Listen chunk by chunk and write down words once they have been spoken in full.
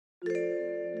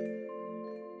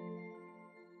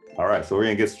All right, so we're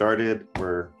gonna get started.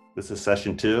 This is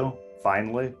session 2,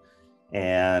 finally,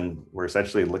 and we're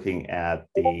essentially looking at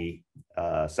the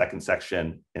second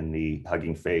section in the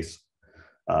Hugging Face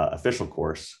official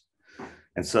course.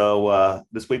 And so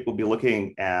this week we'll be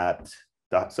looking at,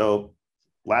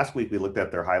 last week we looked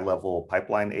at their high-level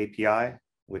pipeline API,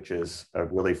 which is a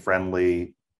really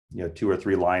friendly, 2 or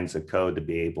 3 lines of code to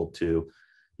be able to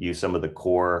use some of the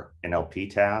core NLP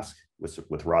tasks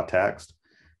with raw text.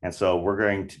 And so we're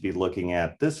going to be looking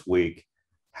at this week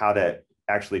how to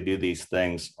actually do these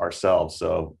things ourselves.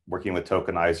 So working with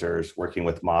tokenizers, working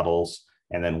with models,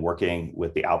 and then working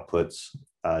with the outputs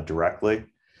directly.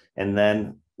 And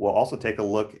then we'll also take a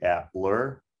look at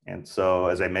Blurr. And so,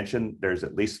 as I mentioned, there's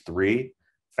at least 3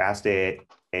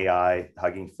 fast.ai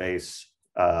Hugging Face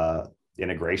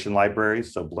integration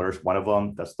libraries. So Blur's one of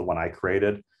them. That's the one I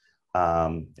created.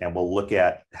 And we'll look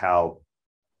at how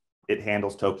it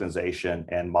handles tokenization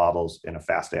and models in a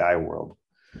fast AI world.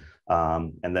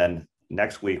 And then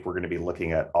next week, we're going to be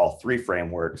looking at all 3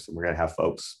 frameworks. And we're going to have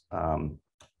folks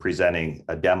presenting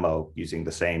a demo using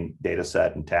the same data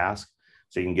set and task.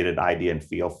 So you can get an idea and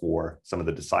feel for some of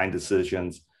the design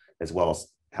decisions, as well as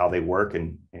how they work.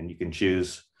 And you can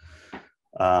choose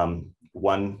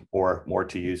one or more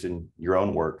to use in your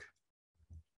own work.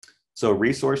 So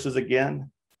resources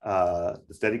again, the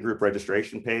study group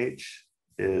registration page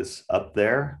is up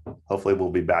there. Hopefully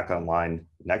we'll be back online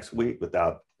next week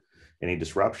without any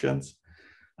disruptions.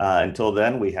 Until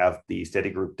then, we have the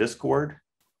study group Discord,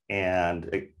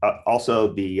 and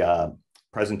also the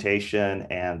presentation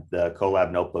and the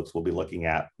collab notebooks we'll be looking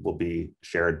at will be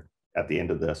shared at the end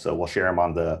of this. So we'll share them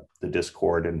on the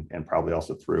Discord and probably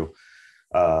also through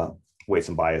Weights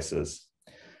and Biases.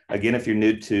 Again, if you're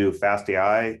new to Fast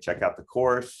AI, check out the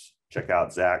course, check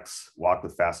out Zach's Walk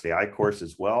with Fast AI course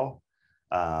as well.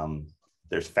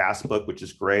 There's Fastbook, which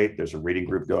is great. There's a reading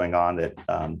group going on that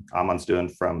Amon's doing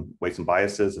from Weights and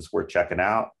Biases. It's worth checking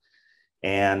out.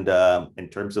 And in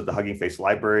terms of the Hugging Face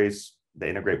libraries, they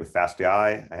integrate with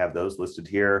FastAI. I have those listed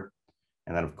here.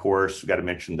 And then, of course, we've got to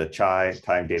mention the Chai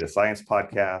Time Data Science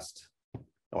podcast.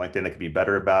 The only thing that could be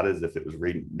better about it is if it was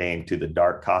renamed to the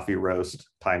Dark Coffee Roast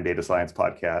Time Data Science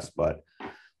podcast. But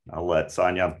I'll let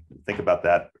Sonia think about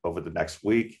that over the next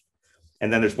week.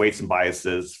 And then there's Weights and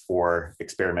Biases for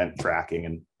experiment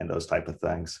tracking and those type of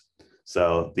things.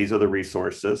 So these are the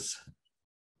resources.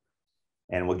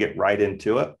 And we'll get right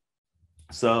into it.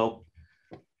 So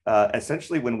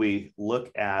essentially, when we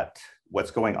look at what's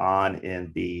going on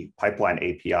in the pipeline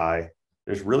API,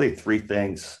 there's really 3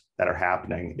 things that are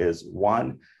happening. Is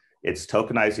one, it's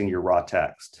tokenizing your raw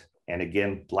text. And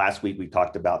again, last week we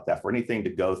talked about that. For anything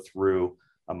to go through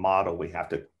a model, we have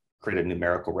to create a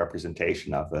numerical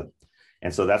representation of it.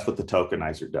 And so that's what the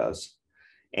tokenizer does.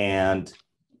 And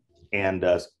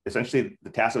essentially,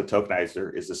 the task of a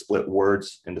tokenizer is to split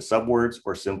words into subwords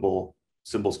or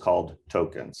symbols called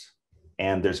tokens.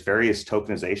 And there's various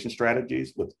tokenization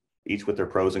strategies with each with their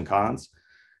pros and cons.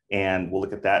 And we'll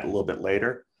look at that a little bit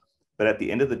later. But at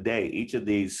the end of the day, each of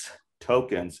these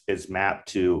tokens is mapped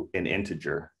to an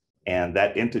integer. And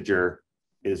that integer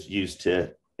is used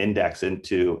to index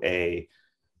into a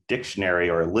dictionary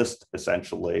or a list,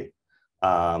 essentially,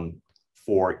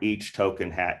 for each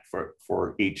token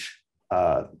for each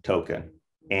token.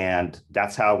 And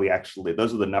that's how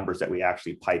those are the numbers that we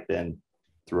actually pipe in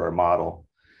through our model.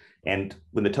 And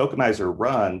when the tokenizer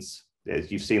runs,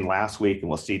 as you've seen last week and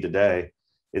we'll see today,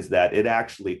 is that it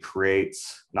actually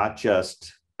creates not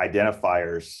just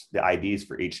identifiers, the IDs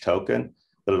for each token,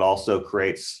 but it also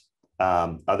creates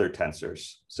other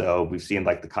tensors. So we've seen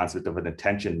like the concept of an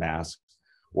attention mask,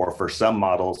 or for some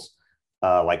models,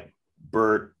 like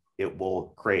BERT, it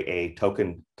will create a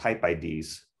token type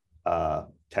IDs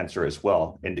tensor as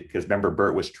well. And because remember,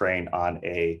 BERT was trained on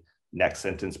a next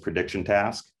sentence prediction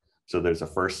task. So there's a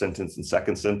first sentence and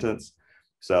second sentence.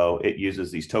 So it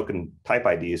uses these token type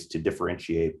IDs to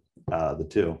differentiate the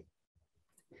 2.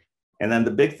 And then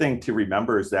the big thing to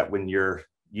remember is that when you're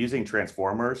using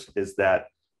transformers is that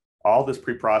all this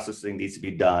pre-processing needs to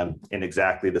be done in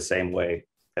exactly the same way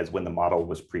as when the model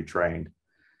was pre-trained.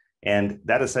 And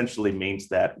that essentially means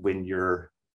that when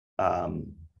you're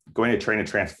going to train a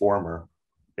transformer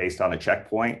based on a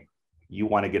checkpoint, you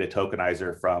want to get a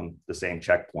tokenizer from the same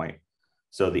checkpoint.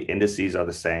 So the indices are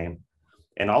the same.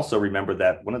 And also remember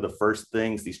that one of the first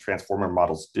things these transformer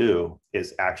models do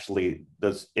is actually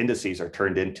those indices are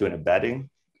turned into an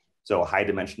embedding, so a high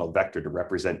dimensional vector to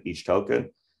represent each token.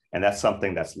 And that's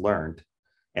something that's learned.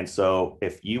 And so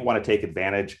if you want to take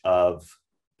advantage of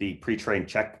the pre-trained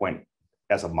checkpoint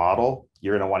as a model,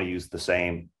 you're going to want to use the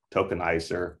same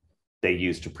tokenizer they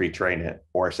use to pre-train it,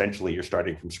 or essentially you're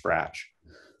starting from scratch.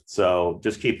 So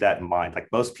just keep that in mind.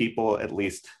 Like most people, at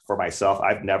least for myself,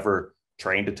 I've never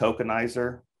trained a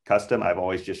tokenizer custom. I've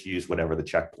always just used whatever the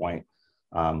checkpoint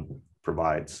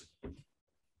provides.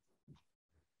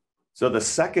 So the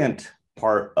second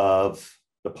part of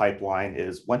the pipeline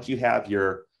is once you have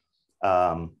your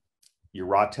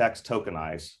raw text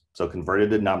tokenized, so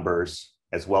converted to numbers,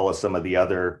 as well as some of the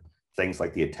other things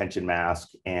like the attention mask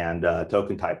and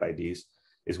token type IDs,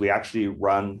 is we actually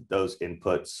run those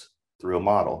inputs through a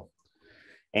model.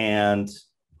 And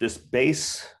this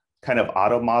base kind of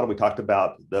auto model, we talked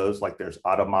about those, like there's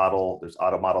auto model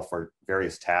for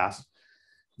various tasks.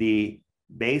 The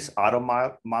base auto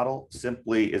model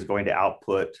simply is going to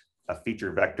output a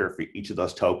feature vector for each of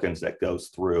those tokens that goes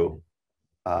through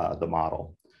the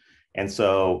model. And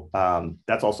so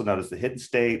that's also known as the hidden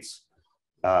states.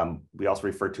 We also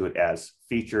refer to it as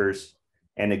features.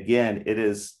 And again, it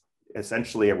is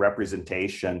essentially a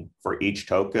representation for each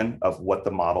token of what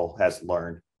the model has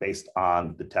learned based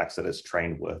on the text that it's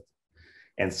trained with.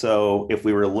 And so if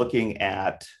we were looking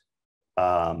at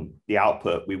the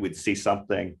output, we would see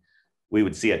something, we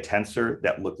would see a tensor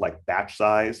that looked like batch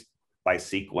size by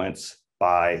sequence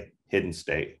by hidden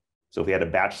state. So if we had a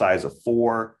batch size of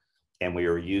 4 and we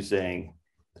were using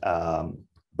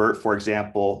BERT, for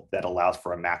example, that allows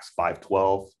for a max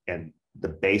 512, and the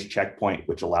base checkpoint,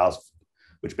 which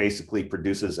basically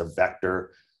produces a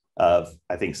vector of,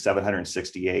 I think,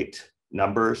 768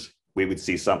 numbers, we would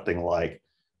see something like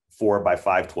 4 by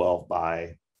 512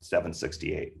 by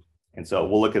 768. And so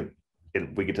we'll look at, if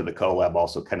we get to the collab,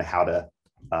 also kind of how to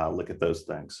look at those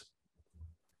things.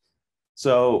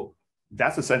 So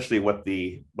that's essentially what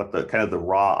the kind of the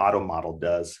raw auto model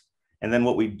does. And then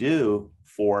what we do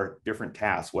for different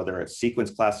tasks, whether it's sequence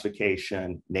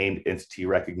classification, named entity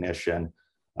recognition,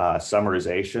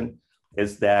 summarization,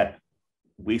 is that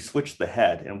we switch the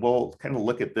head, and we'll kind of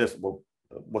look at this. We'll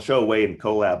show Wayde in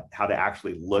collab how to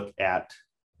actually look at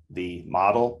the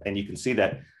model, and you can see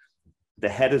that the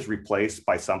head is replaced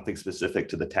by something specific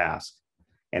to the task.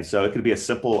 And so it could be as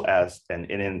simple as an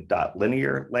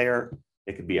in.linear layer.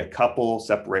 It could be a couple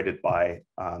separated by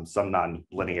some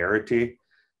non-linearity,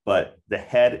 but the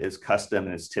head is custom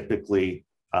and is typically,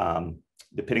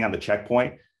 depending on the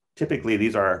checkpoint, typically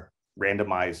these are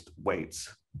randomized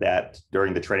weights that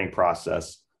during the training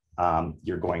process,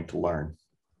 you're going to learn.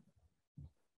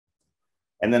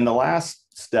 And then the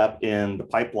last step in the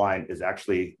pipeline is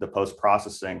actually the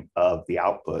post-processing of the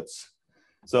outputs.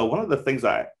 So one of the things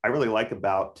I really like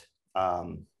about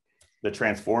the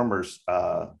transformers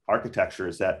architecture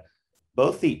is that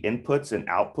both the inputs and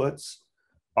outputs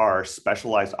are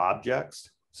specialized objects.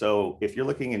 So if you're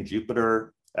looking in Jupyter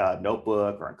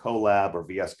Notebook or in Colab or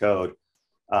VS Code,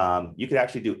 you could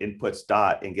actually do inputs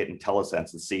dot and get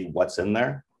IntelliSense and see what's in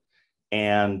there.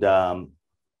 And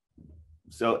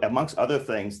so amongst other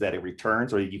things that it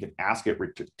returns, or you can ask it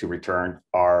to return,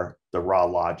 are the raw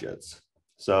logits.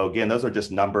 So again, those are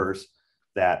just numbers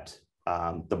that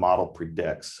the model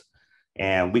predicts.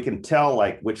 And we can tell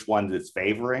like which ones it's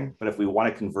favoring, but if we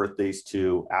want to convert these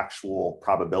to actual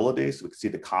probabilities, we can see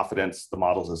the confidence the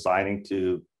model's assigning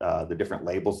to the different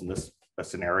labels in this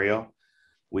scenario.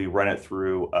 We run it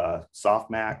through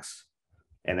softmax.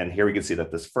 And then here we can see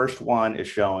that this first one is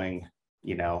showing,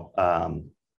 you know,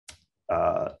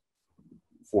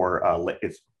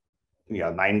 it's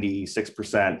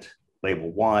 96%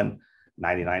 label 1,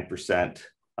 99%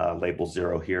 label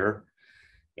 0 here.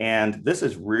 And this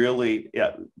is really,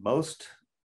 most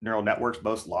neural networks,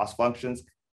 most loss functions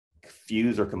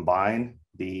fuse or combine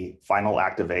the final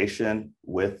activation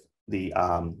with the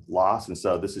loss. And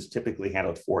so this is typically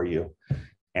handled for you.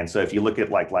 And so if you look at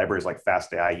like libraries like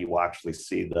fast.ai, you will actually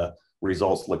see the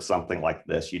results look something like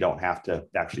this. You don't have to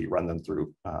actually run them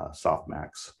through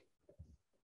softmax.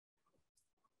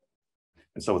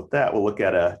 And so with that, we'll look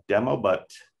at a demo, but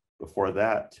before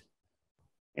that,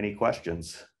 any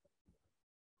questions?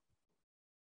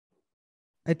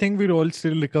 I think we're all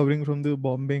still recovering from the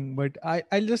bombing, but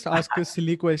I'll just ask a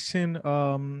silly question.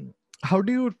 How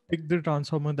do you pick the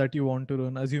transformer that you want to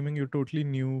run, assuming you're totally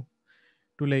new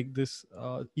to like this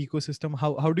ecosystem?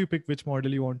 How do you pick which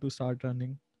model you want to start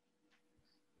running?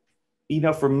 You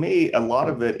know, for me, a lot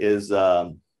of it is,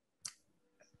 I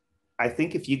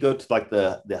think if you go to like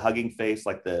the Hugging Face,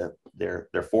 like their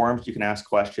forums, you can ask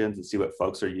questions and see what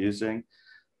folks are using.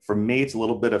 For me, it's a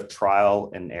little bit of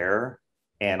trial and error,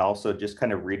 and also just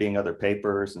kind of reading other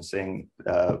papers and seeing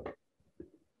the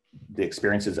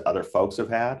experiences other folks have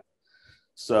had.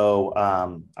 So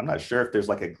I'm not sure if there's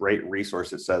like a great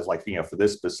resource that says like, you know, for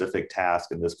this specific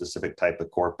task and this specific type of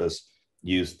corpus,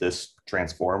 use this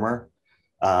transformer.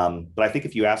 But I think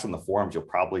if you ask on the forums, you'll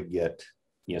probably get,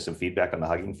 some feedback on the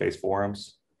Hugging Face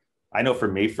forums. I know for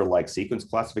me, for like sequence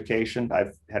classification,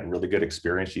 I've had really good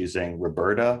experience using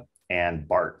Roberta and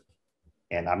BART.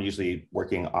 And I'm usually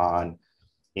working on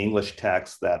English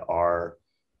texts that are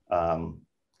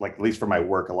like, at least for my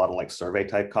work, a lot of like survey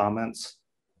type comments,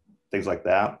 things like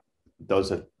that. Those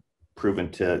have proven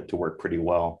to work pretty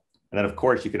well. And then of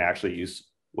course you can actually use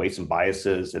weights and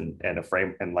biases and a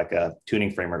frame and like a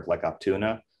tuning framework like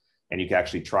Optuna, and you can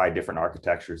actually try different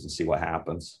architectures and see what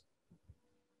happens.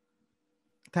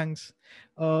 Thanks.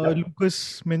 Yep.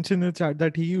 Lucas mentioned in the chat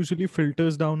that he usually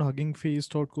filters down Hugging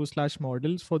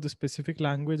Face.co/models for the specific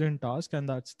language and task, and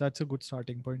that's a good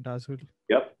starting point as well.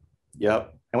 Yep.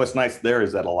 Yep. And what's nice there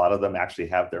is that a lot of them actually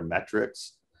have their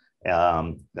metrics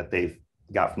that they've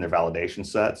got from their validation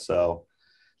set. So,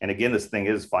 and again, this thing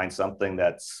is find something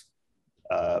that's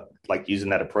like using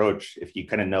that approach. If you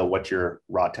kind of know what your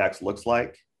raw text looks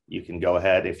like, you can go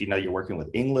ahead. If you know you're working with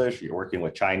English, you're working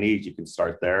with Chinese, you can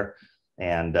start there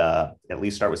and at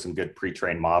least start with some good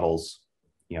pre-trained models,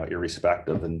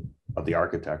 irrespective of the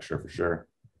architecture for sure.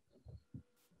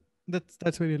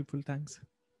 That's very helpful. Thanks.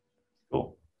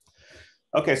 Cool.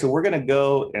 Okay, so we're going to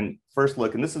go and first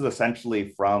look, and this is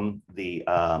essentially from the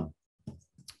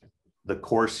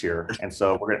course here. And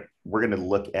so we're going to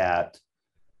look at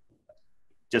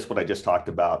just what I just talked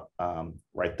about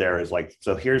right there is like,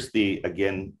 so here's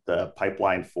again, the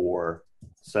pipeline for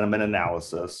sentiment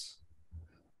analysis.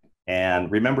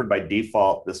 And remember, by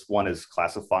default, this one is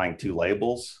classifying 2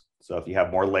 labels. So if you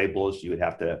have more labels, you would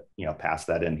have to, pass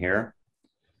that in here.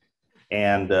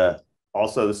 And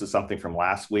also, this is something from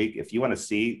last week. If you want to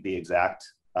see the exact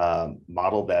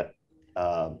model that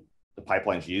the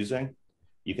pipeline is using,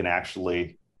 you can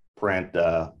actually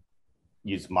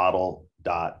use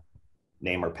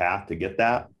model.name or path to get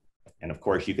that. And of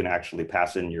course, you can actually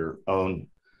pass in your own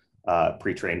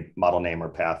pre-trained model name or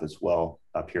path as well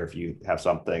up here if you have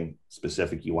something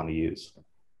specific you want to use.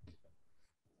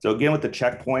 So again, with the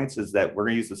checkpoints is that we're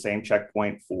going to use the same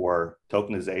checkpoint for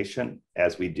tokenization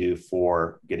as we do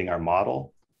for getting our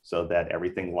model so that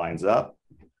everything lines up.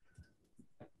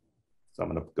 So I'm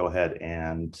going to go ahead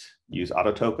and use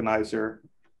auto tokenizer.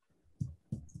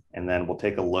 And then we'll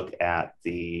take a look at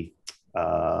the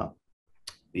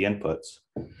inputs.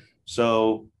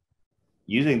 So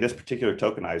using this particular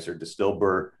tokenizer,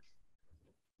 Blurr,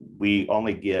 we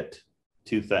only get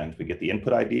 2 things. We get the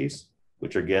input IDs,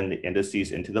 which are again the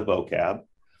indices into the vocab.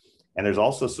 And there's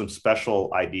also some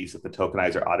special IDs that the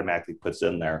tokenizer automatically puts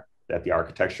in there that the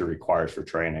architecture requires for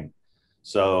training.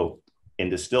 So in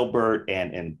Blurr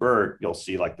and in BERT, you'll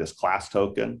see like this class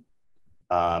token,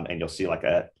 and you'll see like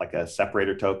a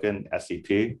separator token,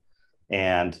 SCP,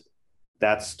 and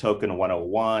that's token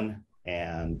 101,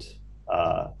 and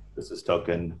this is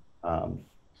token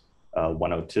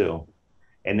 102.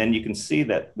 And then you can see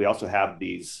that we also have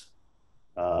these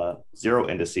 0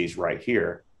 indices right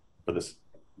here for this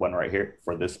one right here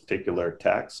for this particular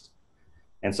text.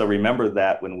 And so remember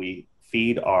that when we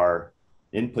feed our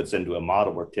inputs into a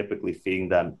model, we're typically feeding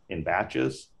them in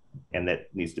batches, and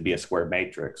that needs to be a square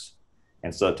matrix.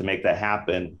 And so to make that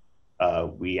happen,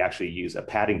 we actually use a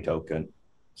padding token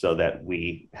so that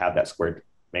we have that squared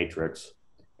matrix.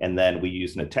 And then we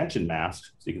use an attention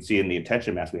mask. So you can see in the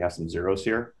attention mask, we have some zeros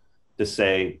here to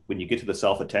say, when you get to the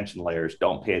self-attention layers,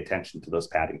 don't pay attention to those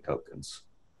padding tokens.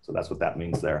 So that's what that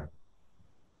means there.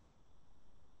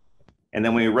 And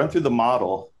then when we run through the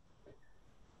model,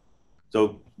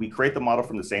 so we create the model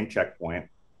from the same checkpoint.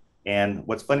 And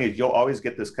what's funny is you'll always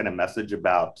get this kind of message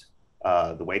about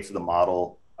the weights of the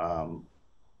model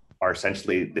are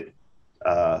essentially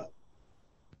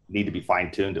need to be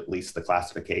fine-tuned, at least the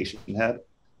classification head.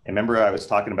 And remember, I was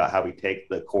talking about how we take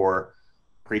the core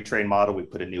pre-trained model, we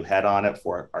put a new head on it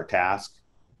for our task,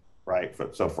 right?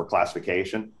 So for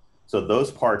classification. So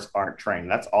those parts aren't trained.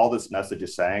 That's all this message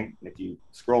is saying. And if you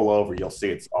scroll over, you'll see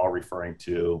it's all referring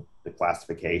to the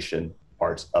classification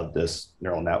parts of this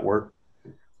neural network.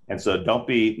 And so don't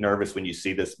be nervous when you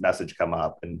see this message come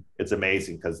up. And it's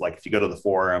amazing because like if you go to the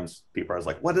forums, people are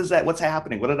like, what is that? What's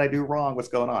happening? What did I do wrong? What's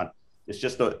going on? It's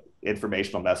just an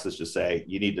informational message to say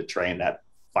you need to train that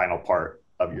final part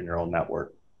of your neural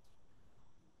network.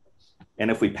 And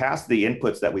if we pass the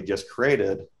inputs that we just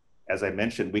created, as I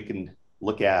mentioned, we can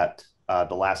look at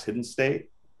the last hidden state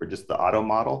for just the auto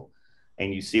model.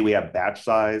 And you see we have batch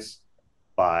size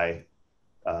by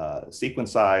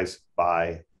sequence size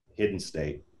by hidden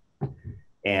state.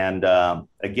 And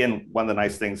again, one of the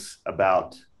nice things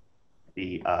about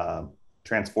the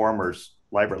transformers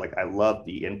library, like I love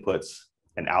the inputs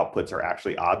and outputs are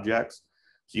actually objects.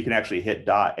 So you can actually hit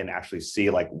dot and actually see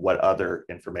like what other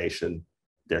information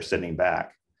they're sending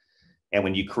back. And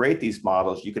when you create these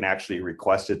models, you can actually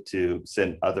request it to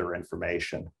send other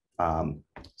information,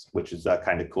 which is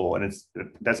kind of cool. And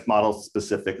that's model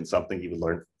specific and something you would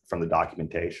learn from the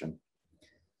documentation.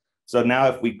 So now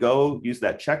if we go use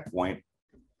that checkpoint,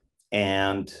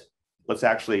 and let's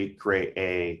actually create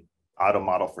a auto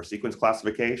model for sequence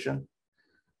classification.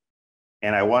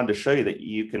 And I wanted to show you that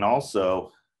you can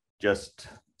also just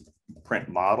print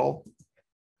model,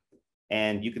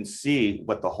 and you can see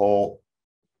what the whole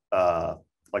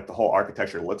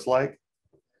architecture looks like.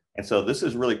 And so this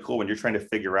is really cool when you're trying to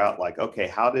figure out like, okay,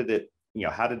 how did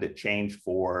it change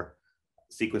for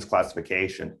sequence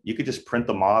classification? You could just print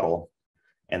the model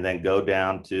and then go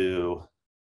down to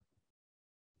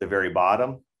the very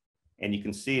bottom, and you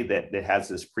can see that it has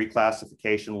this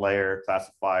pre-classification layer,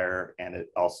 classifier, and it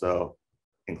also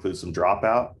includes some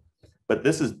dropout. But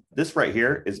this right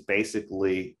here is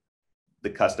basically the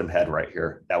custom head right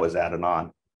here that was added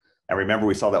on. And remember,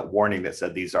 we saw that warning that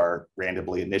said these are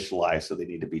randomly initialized, so they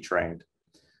need to be trained.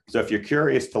 So if you're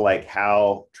curious to like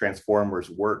how transformers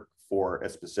work for a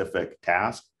specific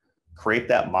task, create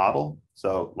that model.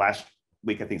 So last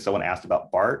week, I think someone asked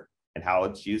about BART and how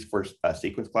it's used for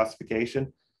sequence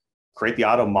classification. Create the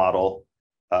auto model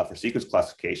for sequence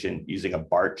classification using a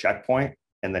BART checkpoint,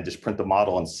 and then just print the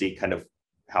model and see kind of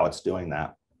how it's doing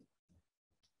that.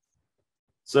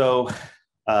 So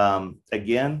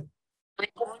again,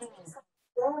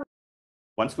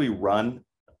 once we run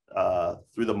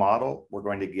through the model, we're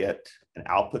going to get an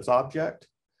outputs object,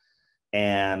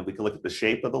 and we can look at the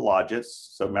shape of the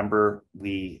logits. So remember,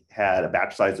 we had a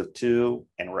batch size of 2,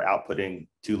 and we're outputting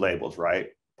 2 labels, right?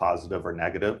 Positive or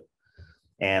negative.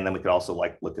 And then we could also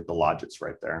like look at the logits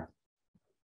right there.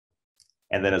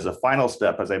 And then as a final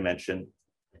step, as I mentioned,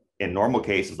 in normal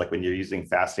cases, like when you're using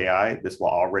fast.ai, this will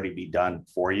already be done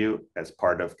for you as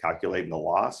part of calculating the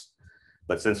loss.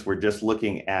 But since we're just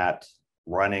looking at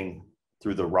running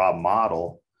through the raw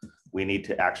model, we need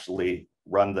to actually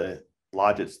run the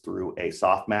logits through a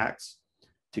softmax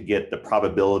to get the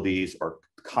probabilities or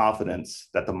confidence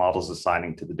that the model is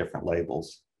assigning to the different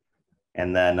labels.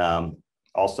 And then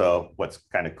also what's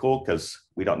kind of cool, because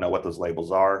we don't know what those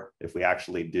labels are, if we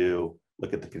actually do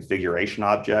look at the configuration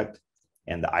object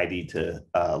and the ID to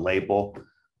label,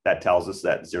 that tells us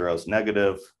that 0 is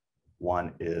negative,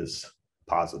 1 is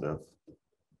positive.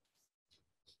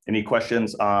 Any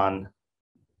questions on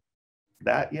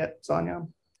that yet, Sonia?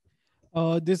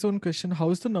 There's one question. How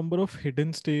is the number of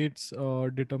hidden states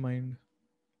determined?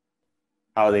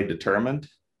 How are they determined?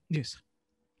 Yes.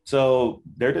 So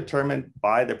they're determined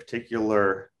by the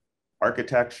particular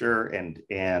architecture, and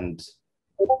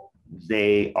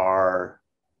they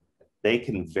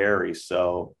can vary.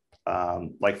 So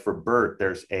like for BERT,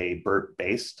 there's a BERT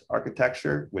based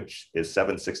architecture, which is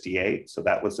 768. So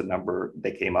that was the number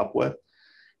they came up with.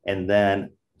 And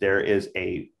then there is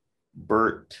a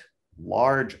BERT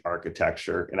large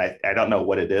architecture, and I don't know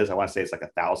what it is. I want to say it's like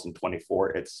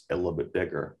 1024. It's a little bit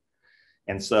bigger.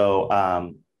 And so,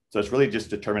 so it's really just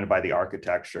determined by the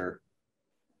architecture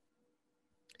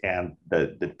and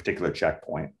the particular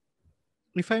checkpoint.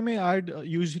 If I may add,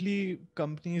 usually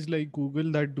companies like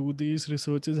Google that do these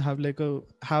researches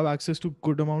have access to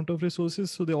good amount of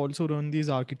resources. So they also run these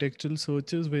architectural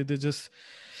searches where they just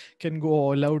can go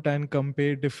all out and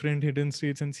compare different hidden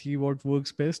states and see what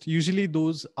works best. Usually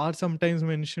those are sometimes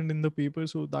mentioned in the paper.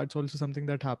 So that's also something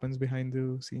that happens behind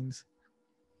the scenes.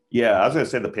 Yeah, I was going to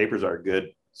say the papers are a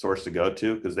good source to go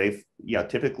to, because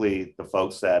typically the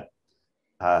folks that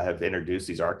have introduced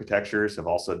these architectures have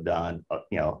also done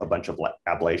a bunch of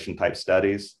ablation type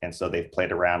studies, and so they've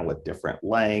played around with different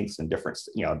lengths and different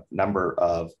number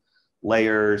of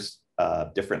layers,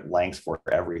 different lengths for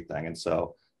everything, and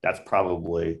so that's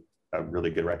probably a really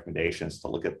good recommendation, is to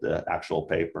look at the actual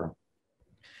paper.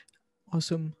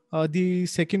 Awesome. The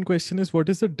second question is, what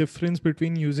is the difference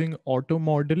between using auto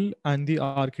model and the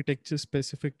architecture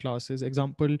specific classes?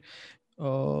 Example,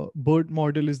 BERT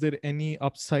model, is there any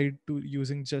upside to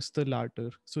using just the latter?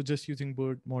 So just using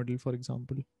BERT model, for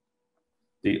example.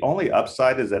 The only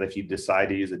upside is that if you decide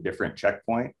to use a different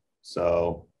checkpoint,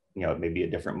 so it may be a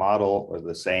different model or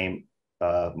the same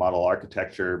model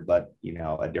architecture, but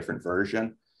a different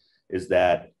version, is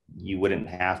that you wouldn't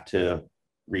have to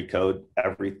recode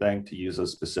everything to use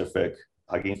those specific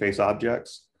Hugging Face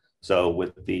objects. So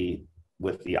with the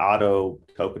auto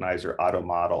tokenizer, auto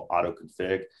model, auto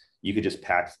config, you could just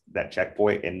pack that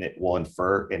checkpoint and it will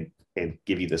infer and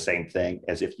give you the same thing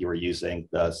as if you were using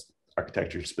the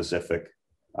architecture specific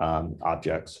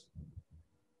objects.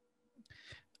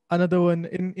 Another one,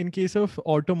 in case of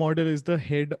auto model, is the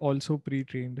head also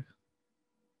pre-trained?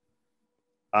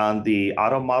 On the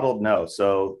auto model, no.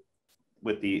 So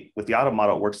with the auto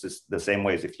model, it works the same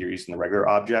way as if you're using the regular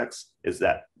objects, is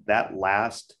that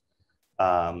last,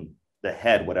 the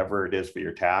head, whatever it is for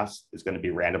your task, is going to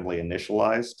be randomly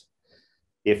initialized.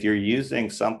 If you're using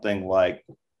something like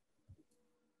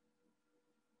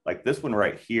this one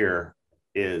right here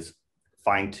is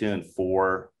fine-tuned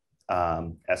for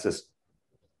is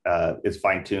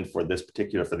fine-tuned for this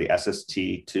particular, for the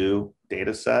SST2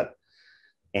 data set.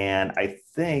 And I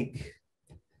think,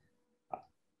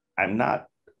 I'm not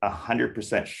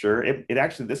 100% sure. It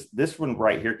actually, this one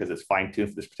right here, because it's fine-tuned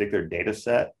for this particular data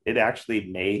set, it actually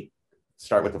may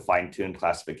start with a fine-tuned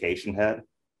classification head.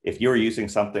 If you were using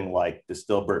something like the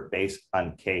Dilbert based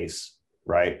on case,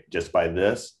 right, just by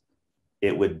this,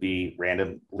 it would be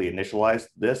randomly initialized.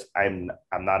 This, I'm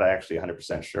not actually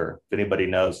 100% sure. If anybody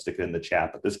knows, stick it in the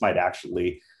chat, but this might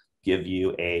actually give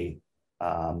you a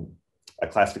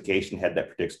classification head that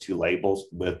predicts two labels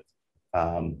with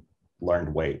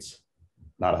learned weights,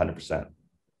 not 100%.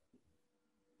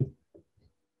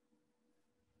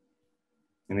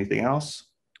 Anything else?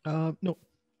 No,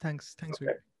 thanks.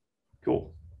 Okay,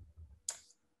 cool.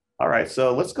 All right,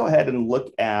 so let's go ahead and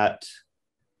look at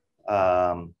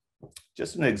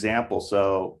just an example.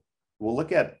 So we'll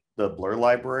look at the Blurr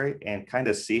library and kind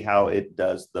of see how it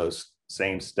does those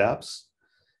same steps.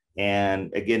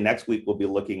 And again, next week, we'll be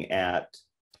looking at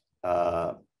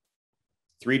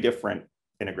 3 different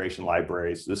integration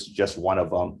libraries. This is just one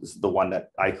of them. This is the one that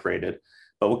I created,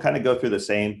 but we'll kind of go through the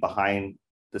same behind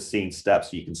the scenes steps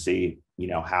so you can see,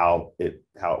 how it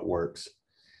works.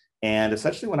 And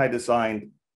essentially when I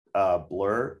designed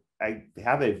Blurr, I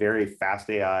have a very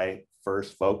fastai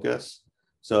first focus.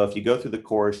 So if you go through the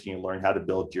course and you learn how to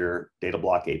build your data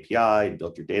block API, and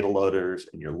build your data loaders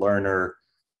and your learner,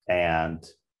 and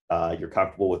you're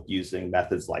comfortable with using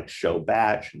methods like show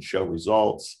batch and show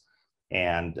results,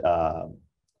 and how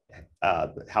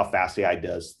fastai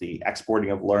does the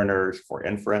exporting of learners for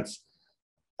inference,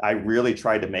 I really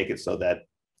tried to make it so that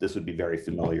this would be very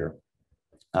familiar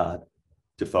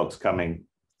to folks coming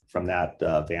from that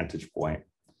vantage point.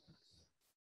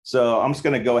 So I'm just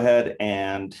going to go ahead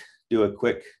and do a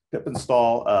quick pip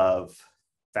install of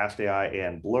fastai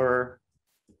and Blurr,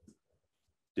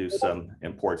 do some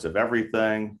imports of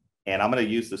everything, and I'm going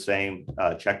to use the same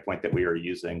checkpoint that we are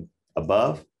using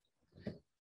above.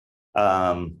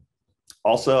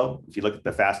 Also, if you look at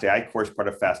the fastai course part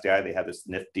of fastai, they have this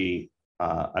nifty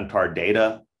untar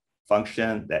data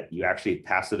function that you actually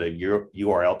pass it a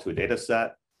URL to a data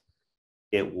set.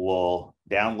 It will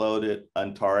download it,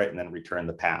 untar it, and then return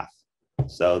the path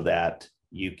so that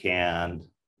you can,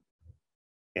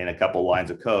 in a couple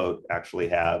lines of code, actually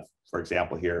have, for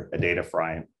example, here, a data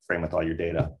frame with all your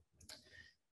data.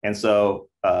 And so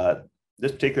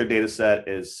this particular data set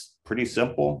is pretty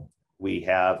simple. We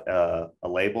have a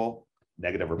label,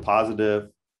 negative or positive.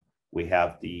 We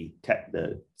have the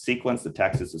sequence the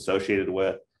text is associated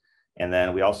with. And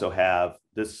then we also have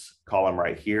this column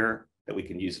right here that we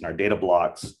can use in our data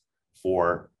blocks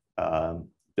for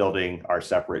building our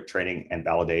separate training and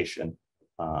validation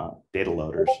data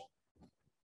loaders.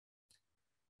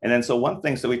 And then so one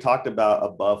thing, so we talked about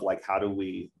above, like how do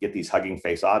we get these Hugging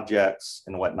Face objects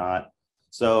and whatnot.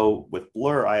 So with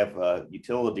Blurr, I have a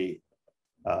utility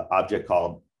object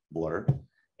called Blurr,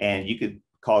 and you could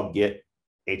call get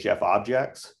HF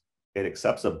objects. It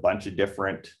accepts a bunch of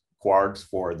different quarks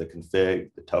for the config,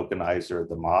 the tokenizer,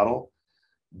 the model.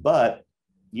 But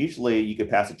usually you could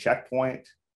pass a checkpoint,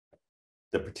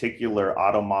 the particular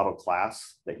auto model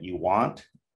class that you want,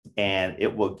 and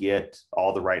it will get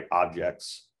all the right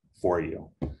objects for you.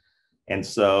 And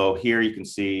so here you can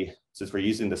see, since we're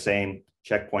using the same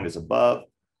checkpoint as above,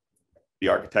 the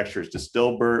architecture is just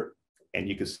Dilbert, and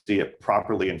you can see it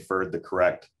properly inferred the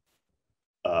correct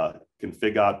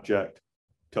config object,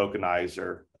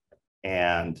 tokenizer,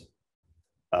 and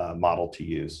model to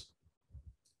use.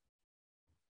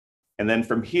 And then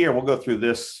from here, we'll go through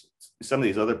some of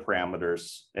these other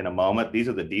parameters in a moment. These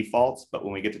are the defaults, but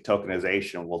when we get to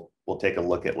tokenization, we'll take a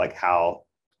look at like how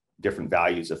different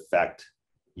values affect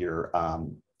your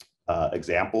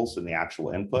examples and the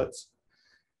actual inputs.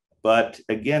 But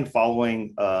again,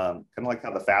 following kind of like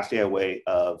how the fastai way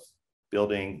of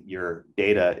building your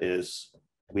data is,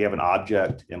 we have an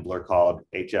object in Blurr called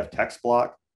HF text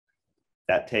block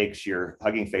that takes your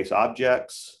Hugging Face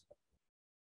objects,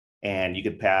 and you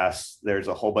could pass, there's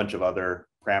a whole bunch of other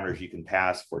parameters you can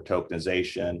pass for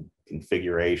tokenization,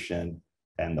 configuration,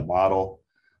 and the model.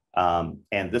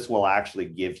 And this will actually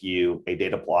give you a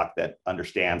data block that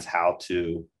understands how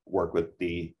to work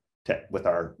with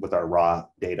our raw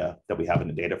data that we have in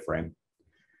the data frame.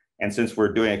 And since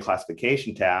we're doing a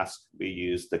classification task, we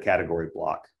use the category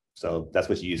block So that's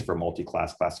what you use for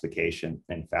multi-class classification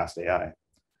in fast.ai.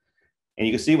 And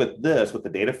you can see with this, with the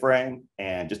data frame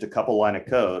and just a couple line of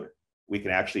code, we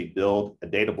can actually build a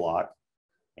data block,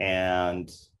 and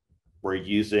we're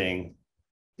using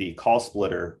the call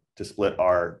splitter to split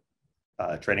our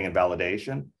training and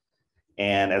validation.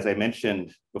 And as I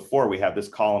mentioned before, we have this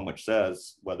column which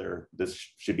says whether this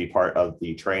should be part of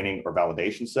the training or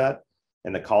validation set.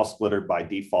 And the call splitter by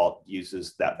default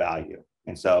uses that value.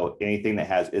 And so anything that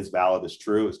has is valid is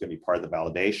true is going to be part of the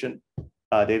validation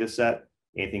data set.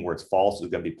 Anything where it's false is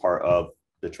going to be part of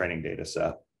the training data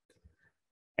set.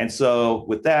 And so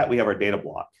with that, we have our data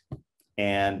block.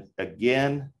 And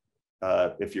again,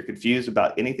 if you're confused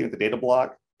about anything with the data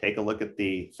block, take a look at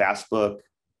the Fastbook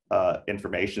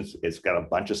information. It's got a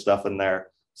bunch of stuff in there.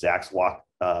 Zach's walk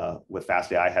with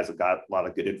fast.ai has got a lot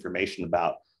of good information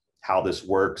about how this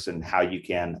works and how you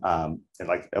can, and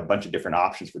like a bunch of different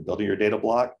options for building your data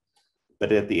block.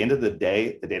 But at the end of the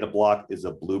day, the data block is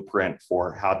a blueprint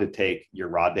for how to take your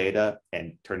raw data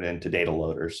and turn it into data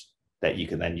loaders that you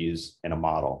can then use in a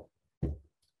model.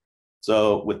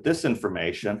 So with this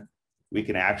information, we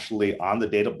can actually, on the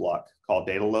data block called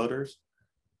data loaders,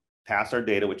 pass our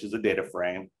data, which is a data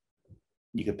frame.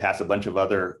 You can pass a bunch of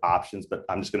other options, but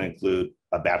I'm just going to include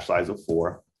a batch size of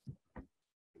 4.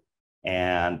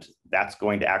 And that's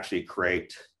going to actually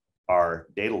create our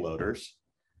data loaders.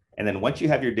 And then once you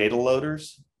have your data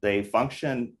loaders, they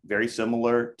function very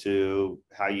similar to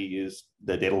how you use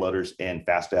the data loaders in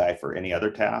fast.ai for any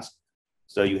other task.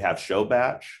 So you have show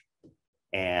batch,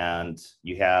 and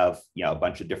you have, a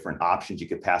bunch of different options you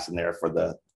could pass in there for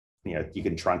the, you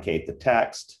can truncate the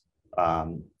text,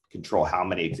 control how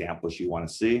many examples you want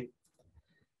to see.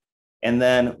 And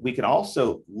then we can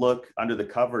also look under the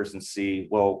covers and see,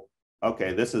 well,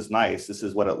 okay, this is nice. This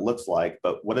is what it looks like,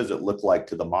 but what does it look like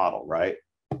to the model, right?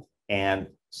 And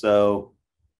so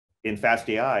in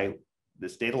fast.ai,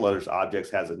 this data loaders objects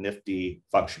has a nifty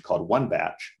function called one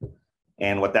batch.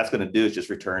 And what that's going to do is just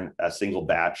return a single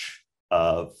batch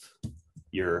of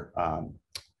your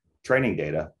training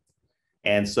data.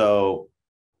 And so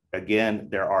again,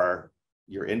 there are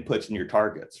your inputs and your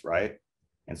targets, right?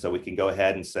 And so we can go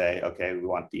ahead and say, okay, we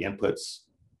want the inputs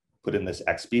put in this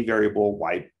XB variable,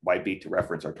 YB to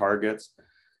reference our targets,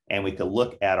 and we can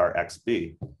look at our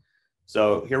XB.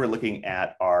 So here we're looking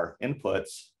at our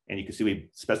inputs, and you can see we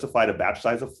specified a batch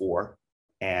size of 4,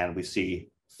 and we see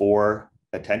 4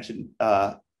 attention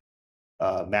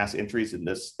mass entries in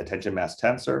this attention mass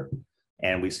tensor,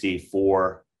 and we see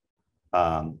 4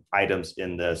 items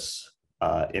in this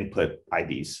input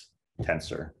IDs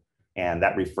tensor, and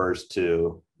that refers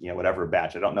to whatever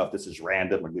batch. I don't know if this is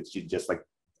random or it's just like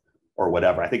or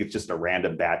whatever. I think it's just a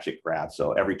random batch it grabs.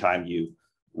 So every time you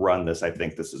run this, I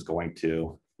think this is going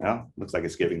to, looks like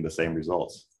it's giving the same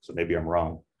results. So maybe I'm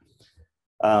wrong.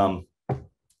 Anyway,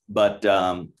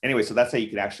 so that's how you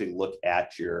can actually look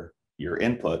at your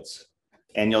inputs.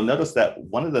 And you'll notice that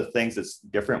one of the things that's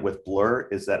different with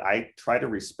Blurr is that I try to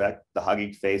respect the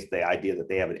Hugging Face, the idea that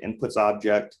they have an inputs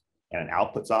object and an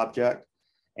outputs object.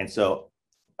 And so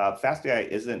fast.ai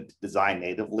isn't designed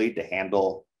natively to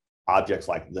handle objects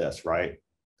like this, right?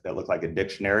 That look like a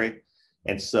dictionary.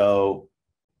 And so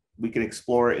we can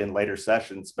explore it in later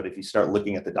sessions, but if you start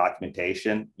looking at the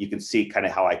documentation, you can see kind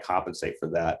of how I compensate for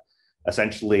that.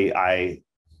 Essentially, I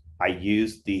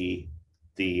use the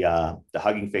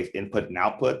Hugging Face input and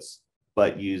outputs,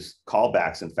 but use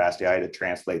callbacks in fast.ai to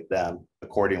translate them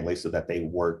accordingly so that they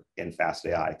work in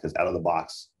fast.ai, because out of the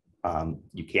box,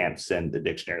 you can't send the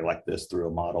dictionary like this through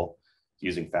a model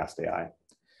using fast.ai.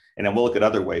 And then we'll look at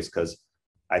other ways, because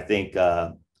I think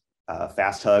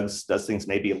Fast Hugs does things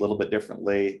maybe a little bit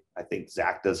differently. I think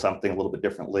Zach does something a little bit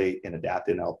differently in Adapt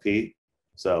NLP.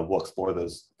 So we'll explore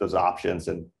those options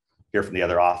and hear from the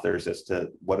other authors as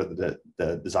to what are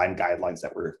the design guidelines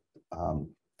that were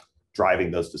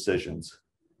driving those decisions.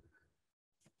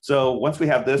 So once we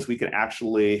have this, we can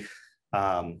actually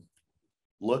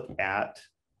look at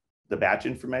the batch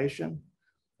information.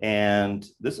 And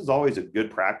this is always a good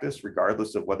practice,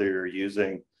 regardless of whether you're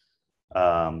using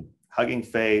Hugging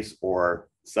Face or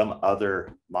some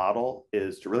other model,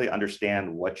 is to really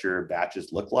understand what your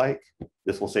batches look like.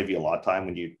 This will save you a lot of time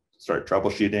when you start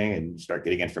troubleshooting and start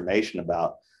getting information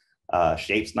about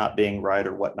shapes not being right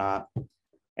or whatnot.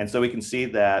 And so we can see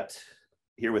that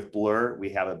here with Blurr, we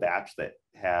have a batch that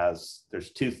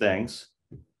there's 2 things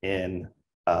in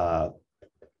the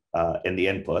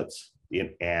inputs.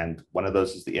 And one of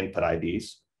those is the input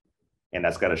IDs, and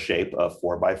that's got a shape of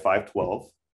 4 by 512.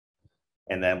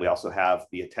 And then we also have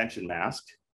the attention mask,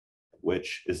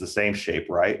 which is the same shape,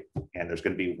 right? And there's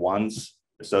going to be ones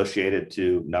associated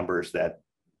to numbers that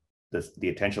the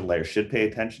attention layer should pay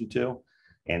attention to,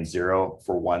 and 0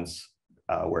 for ones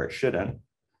where it shouldn't.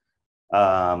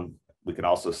 We can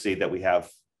also see that we have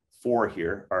 4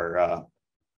 here, or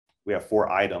we have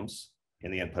 4 items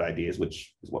in the input IDs,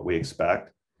 which is what we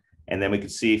expect. And then we can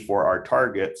see for our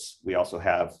targets, we also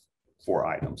have 4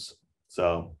 items.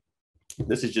 So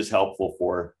this is just helpful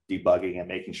for debugging and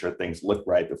making sure things look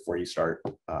right before you start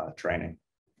training.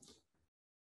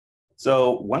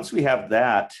 So once we have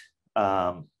that,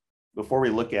 before we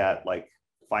look at like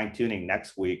fine tuning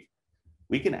next week,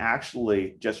 we can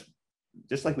actually just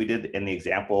like we did in the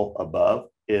example above,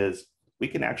 is we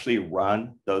can actually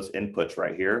run those inputs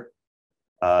right here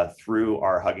through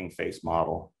our Hugging Face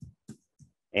model.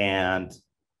 And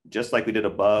just like we did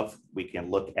above, we can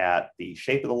look at the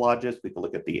shape of the logits, we can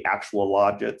look at the actual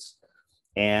logits,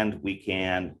 and we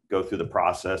can go through the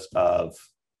process of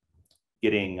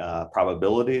getting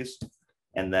probabilities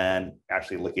and then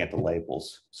actually looking at the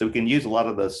labels. So we can use a lot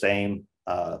of the same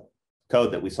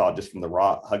code that we saw just from the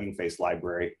raw Hugging Face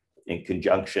library in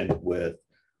conjunction with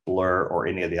Blurr or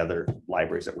any of the other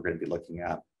libraries that we're going to be looking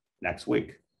at next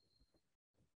week.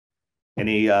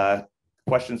 Any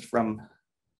questions from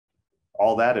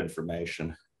all that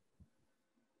information?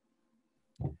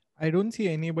 I don't see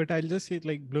any, but I'll just say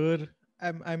like Blurr.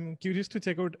 I'm curious to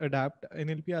check out Adapt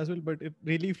NLP as well, but it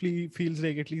really feels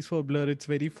like, at least for Blurr, it's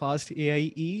very fast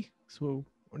AIE. So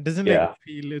it doesn't like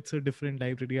feel it's a different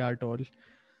library at all.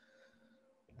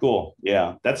 Cool.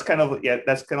 Yeah, that's kind of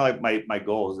like my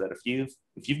goal, is that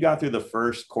if you've gone through the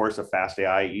first course of fast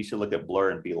AI, you should look at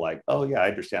Blurr and be like, oh yeah, I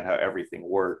understand how everything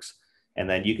works. And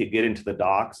then you could get into the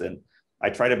docs, and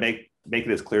I try to make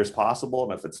it as clear as possible.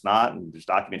 And if it's not, and there's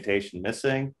documentation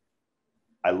missing,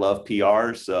 I love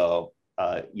PR. So,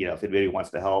 if anybody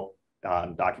wants to help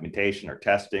on documentation or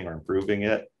testing or improving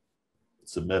it,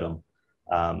 submit them.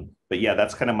 But yeah,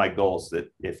 that's kind of my goal, is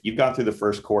that if you've gone through the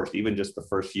first course, even just the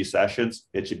first few sessions,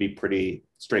 it should be pretty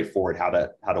straightforward how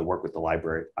to work with the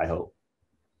library, I hope.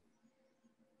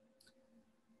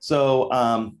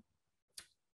 So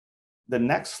the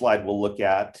next slide we'll look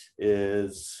at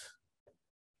is,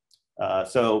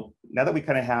 so now that we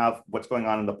kind of have what's going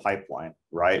on in the pipeline,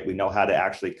 right? We know how to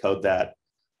actually code that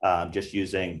just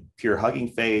using pure Hugging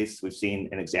Face. We've seen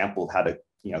an example of how to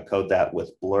code that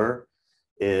with Blurr.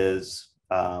 Is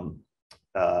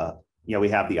we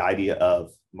have the idea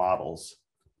of models,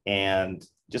 and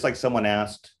just like someone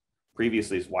asked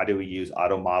previously, is why do we use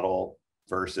auto model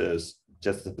versus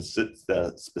just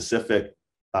the specific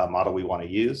model we want to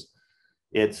use?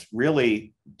 It's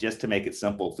really just to make it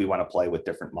simple if we want to play with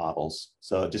different models.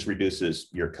 So it just reduces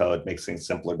your code, makes things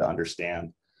simpler to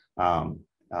understand,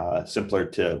 simpler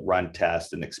to run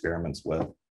tests and experiments with.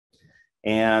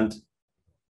 And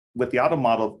with the auto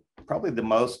model, probably the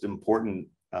most important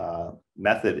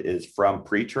method is from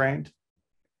pre-trained.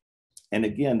 And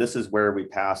again, this is where we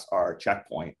pass our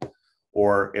checkpoint.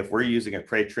 Or if we're using a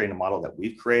pre-trained model that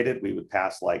we've created, we would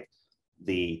pass like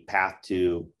the path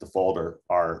to the folder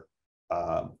our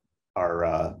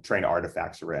trained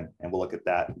artifacts are in. And we'll look at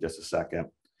that in just a second.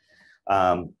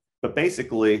 But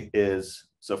basically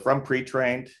so from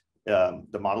pre-trained,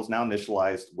 the model's now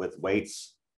initialized with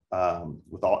weights,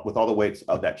 with all the weights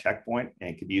of that checkpoint,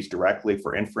 and it can be used directly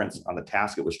for inference on the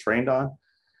task it was trained on.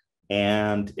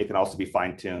 And it can also be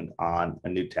fine-tuned on a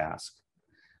new task.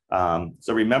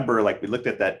 So remember, like we looked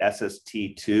at that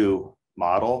SST2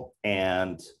 model,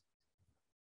 and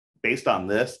based on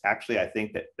this, actually, I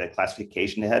think that the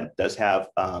classification head does have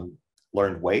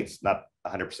learned weights, not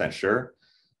 100% sure,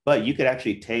 but you could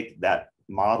actually take that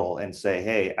model and say,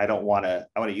 hey, I want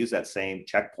to use that same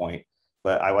checkpoint,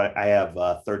 but I have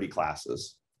 30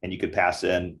 classes, and you could pass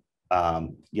in,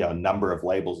 number of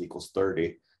labels equals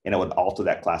 30, and it would alter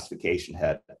that classification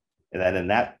head. And then in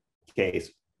that case,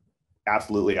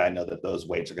 absolutely, I know that those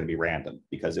weights are going to be random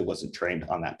because it wasn't trained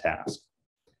on that task.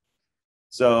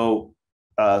 So,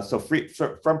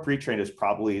 from pre-trained is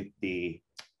probably the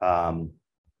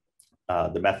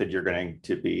method you're going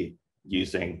to be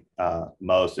using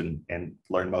most and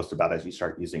learn most about as you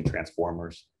start using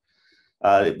transformers.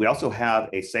 We also have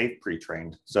a save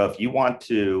pre-trained. So if you want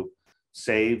to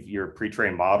save your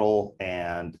pre-trained model,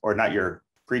 or not your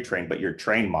pre-trained, but your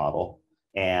trained model,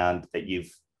 and that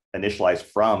you've initialized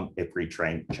from a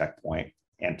pre-trained checkpoint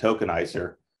and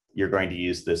tokenizer, you're going to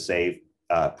use the save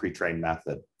pre-trained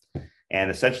method. And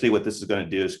essentially what this is going to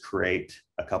do is create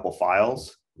a couple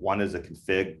files. One is a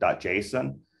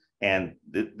config.json, and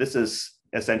this is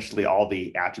essentially all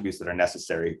the attributes that are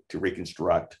necessary to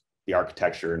reconstruct the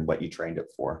architecture and what you trained it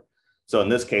for. So in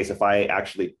this case, if I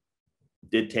actually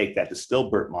did take that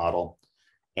Dilbert model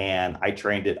and I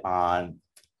trained it on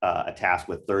a task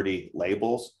with 30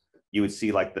 labels, you would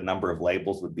see like the number of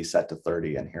labels would be set to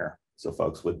 30 in here. So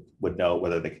folks would know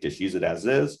whether they could just use it as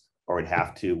is or would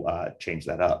have to change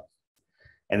that up.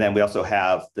 And then we also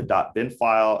have the .bin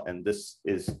file, and this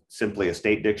is simply a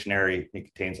state dictionary.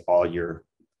 It contains all your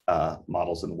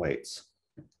models and weights.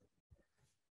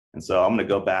 And so I'm going to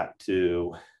go back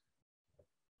to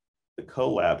the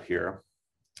Colab here.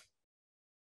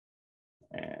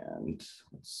 And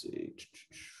let's see.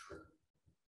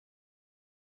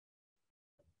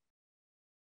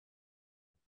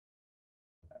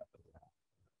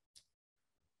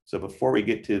 So before we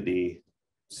get to the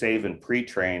save and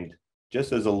pre-trained,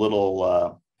 just as a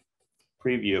little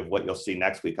preview of what you'll see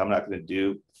next week, I'm not going to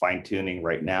do fine tuning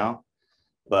right now,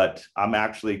 but I'm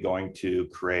actually going to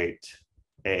create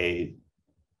a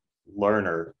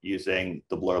learner using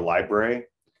the Blurr library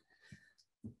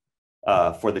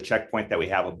for the checkpoint that we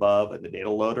have above and the data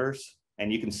loaders.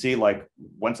 And you can see, like,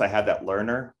 once I have that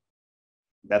learner,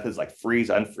 methods like freeze,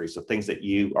 unfreeze, so things that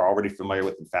you are already familiar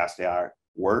with in fast.ai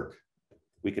work,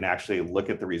 we can actually look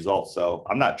at the results. So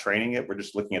I'm not training it, we're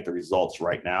just looking at the results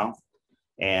right now.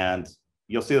 And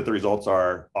you'll see that the results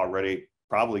are already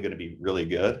probably going to be really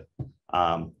good.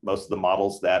 Most of the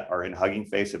models that are in Hugging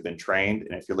Face have been trained.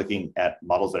 And if you're looking at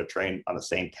models that are trained on the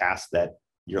same task that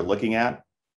you're looking at,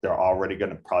 they're already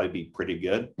going to probably be pretty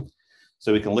good.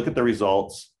 So we can look at the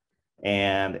results.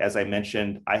 And as I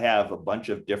mentioned, I have a bunch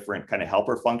of different kind of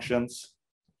helper functions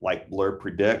like Blurr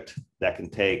predict that can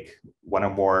take one or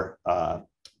more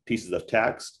pieces of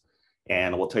text,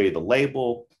 and we'll tell you the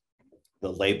label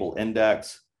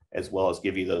index, as well as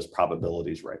give you those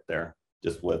probabilities right there,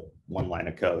 just with one line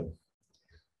of code.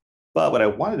 But what I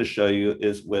wanted to show you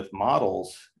is with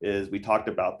models is we talked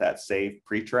about that save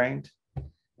pre-trained.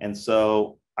 And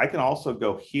so I can also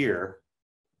go here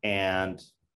and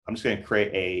I'm just going to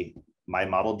create my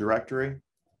model directory.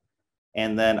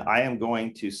 And then I am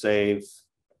going to save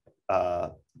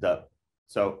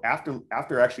so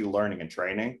after actually learning and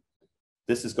training,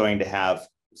 this is going to have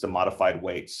some modified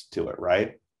weights to it,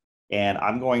 right? And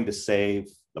I'm going to save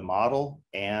the model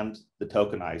and the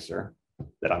tokenizer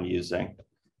that I'm using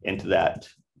into that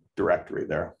directory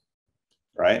there,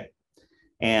 right?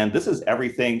 And this is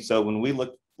everything. So when we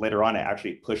look later on at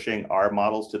actually pushing our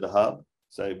models to the hub,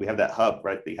 so we have that hub,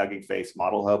 right? The Hugging Face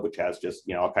model hub, which has just,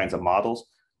 you know, all kinds of models.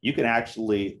 You can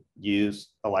actually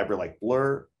use a library like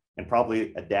Blurr and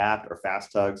probably adapt or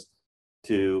fast tugs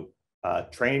to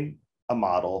train a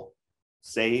model,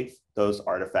 save those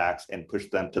artifacts and push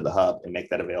them to the hub and make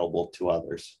that available to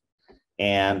others.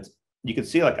 And you can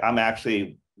see, like, I'm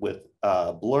actually with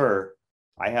Blurr,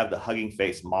 I have the Hugging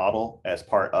Face model as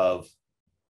part of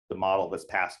the model that's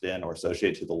passed in or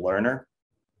associated to the learner.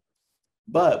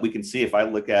 But we can see if I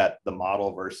look at the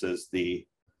model versus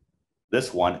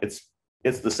this one, it's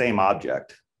the same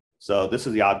object. So this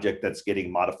is the object that's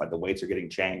getting modified. The weights are getting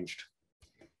changed.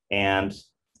 And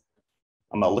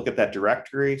I'm going to look at that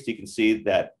directory so you can see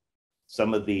that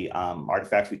some of the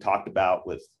artifacts we talked about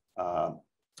with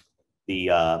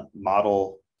the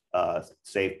model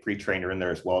save pre-trained are in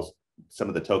there, as well as some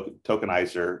of the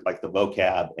tokenizer, like the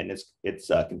vocab and its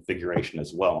configuration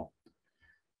as well.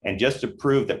 And just to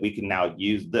prove that we can now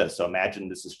use this, so imagine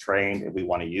this is trained and we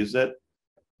want to use it.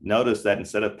 Notice that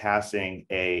instead of passing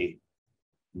a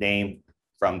name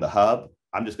from the hub,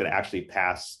 I'm just going to actually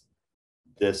pass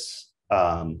this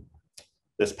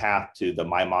this path to the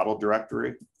my model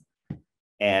directory.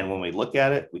 And when we look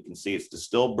at it, we can see it's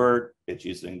Distilbert. It's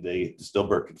using the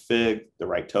Distilbert config, the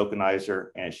right tokenizer,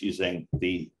 and it's using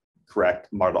the correct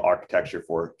model architecture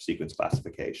for sequence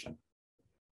classification.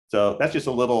 So that's just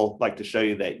a little, like, to show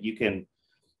you that you can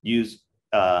use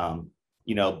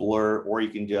you know, Blurr, or you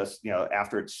can just, you know,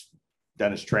 after it's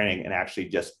done its training and actually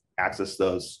just access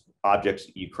those objects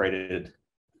you created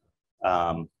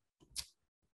up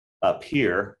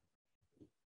here.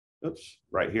 Oops,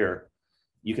 right here.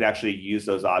 You can actually use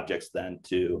those objects then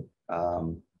to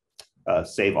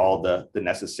save all the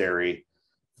necessary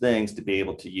things to be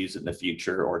able to use it in the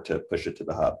future or to push it to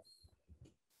the hub.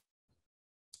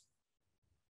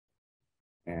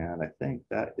 And I think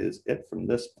that is it from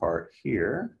this part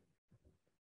here.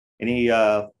 Any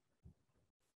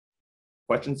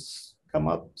questions come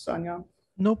up, Sanya?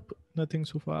 Nope, nothing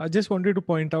so far. I just wanted to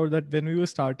point out that when we were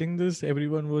starting this,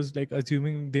 everyone was like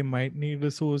assuming they might need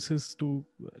resources to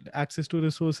access to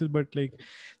resources, but like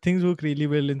things work really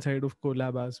well inside of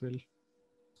Colab as well.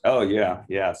 Oh yeah,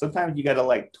 yeah. Sometimes you got to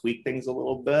like tweak things a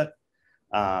little bit,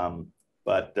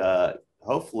 but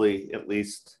hopefully, at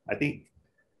least I think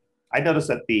I noticed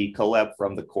that the collab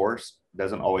from the course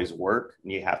doesn't always work,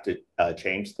 and you have to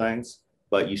change things.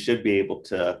 But you should be able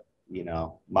to, you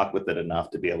know, muck with it enough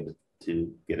to be able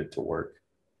to get it to work.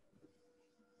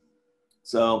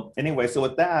 So anyway, so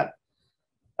with that,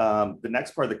 the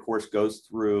next part of the course goes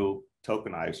through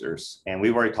tokenizers. And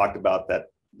we've already talked about that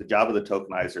the job of the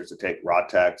tokenizer is to take raw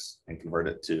text and convert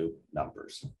it to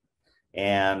numbers.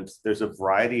 And there's a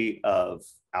variety of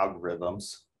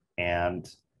algorithms. And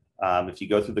if you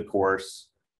go through the course,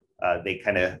 they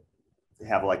kind of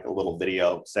have like a little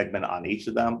video segment on each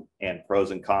of them and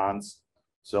pros and cons.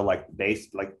 So like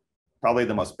probably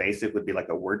the most basic would be like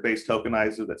a word-based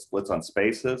tokenizer that splits on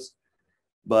spaces.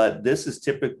 But this is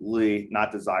typically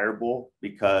not desirable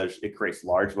because it creates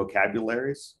large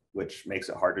vocabularies, which makes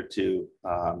it harder to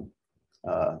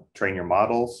train your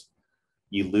models.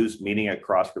 You lose meaning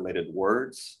across related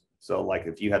words. So like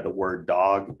if you had the word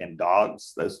dog and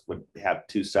dogs, those would have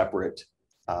two separate,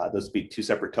 those would be two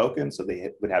separate tokens. So they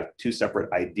would have two separate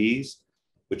IDs,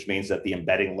 which means that the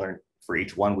embedding learned for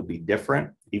each one would be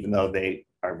different, even though they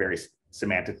are very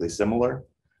semantically similar.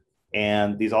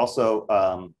 And these also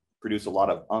produce a lot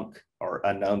of UNC or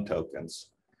unknown tokens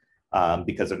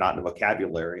because they're not in the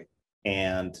vocabulary.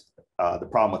 And the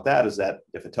problem with that is that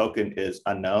if a token is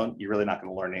unknown, you're really not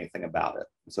going to learn anything about it.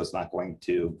 So it's not going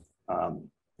to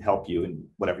help you in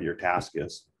whatever your task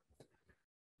is.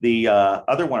 The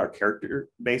other one are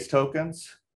character-based tokens.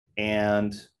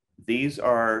 And these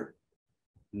are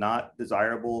not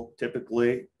desirable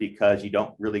typically because you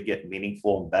don't really get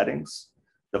meaningful embeddings.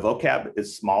 The vocab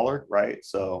is smaller, right?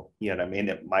 So, you know what I mean?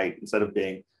 It might, instead of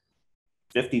being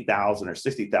 50,000 or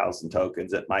 60,000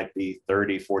 tokens, it might be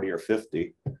 30, 40, or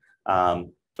 50.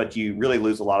 But you really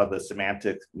lose a lot of the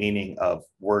semantic meaning of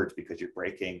words because you're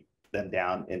breaking them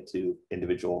down into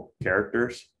individual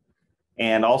characters.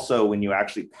 And also when you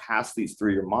actually pass these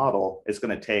through your model, it's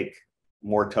going to take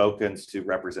more tokens to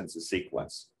represent the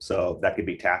sequence. So that could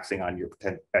be taxing on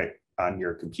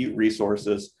your compute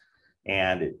resources.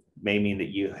 And it may mean that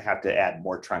you have to add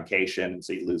more truncation, and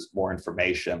so you lose more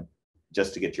information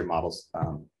just to get your models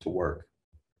to work.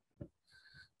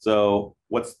 So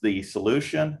what's the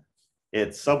solution?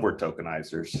 It's subword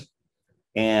tokenizers.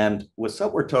 And with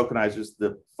subword tokenizers,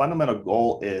 the fundamental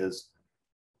goal is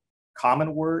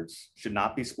common words should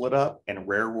not be split up and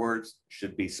rare words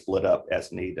should be split up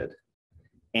as needed.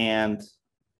 And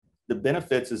the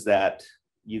benefits is that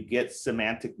you get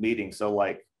semantic meaning. So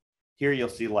like here you'll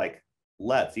see like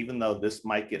let's, even though this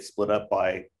might get split up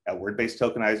by a word-based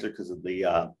tokenizer because of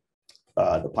the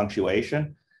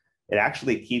punctuation, it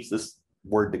actually keeps this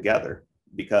word together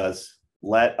because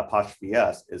let apostrophe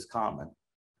s is common.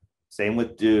 Same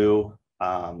with do,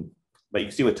 but you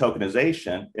can see with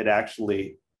tokenization, it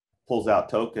actually pulls out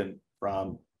token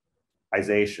from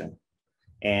ization.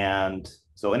 And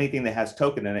so anything that has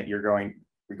token in it, you're going,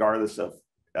 regardless of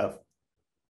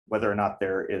whether or not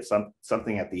there is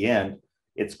something at the end,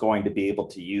 it's going to be able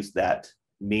to use that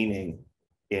meaning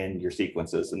in your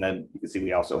sequences. And then you can see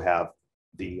we also have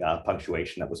the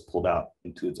punctuation that was pulled out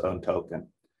into its own token.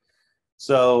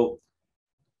 So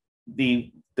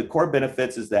the core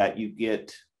benefits is that you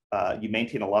get, you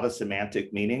maintain a lot of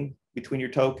semantic meaning between your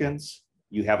tokens.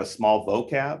 You have a small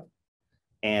vocab,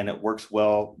 and it works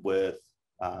well with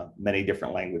many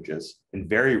different languages. And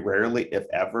very rarely, if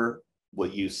ever, will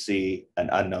you see an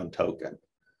unknown token.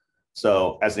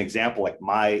 So as an example, like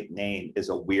my name is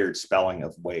a weird spelling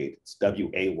of Wayde. It's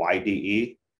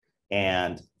W-A-Y-D-E.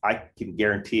 And I can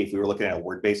guarantee if we were looking at a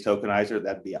word-based tokenizer,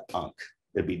 that'd be a UNC.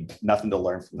 There'd be nothing to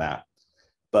learn from that.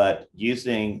 But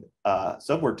using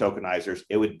subword tokenizers,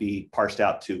 it would be parsed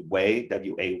out to Way,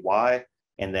 W-A-Y,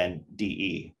 and then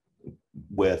D-E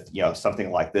with, you know,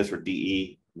 something like this, or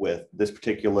D-E with this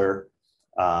particular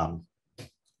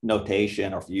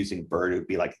notation, or if you're using Blurr, it would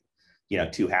be like, you know,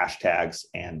 2 hashtags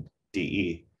and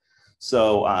DE.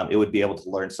 So it would be able to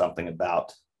learn something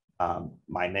about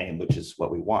my name, which is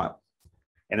what we want.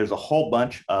 And there's a whole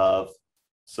bunch of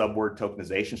subword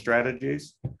tokenization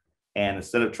strategies. And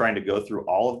instead of trying to go through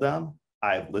all of them,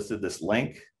 I've listed this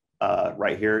link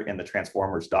right here in the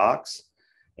Transformers docs.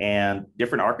 And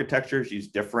different architectures use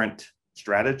different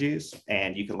strategies,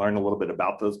 and you can learn a little bit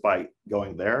about those by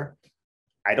going there.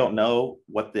 I don't know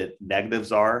what the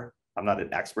negatives are. I'm not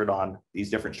an expert on these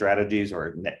different strategies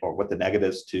or what the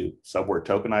negatives to subword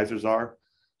tokenizers are.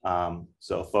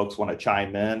 So if folks want to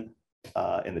chime in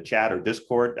the chat or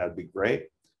Discord, that would be great.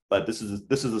 But this is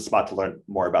the spot to learn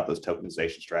more about those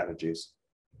tokenization strategies.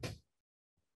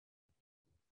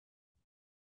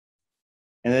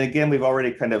 And then again, we've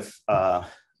already kind of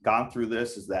gone through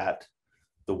this, is that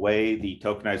the way the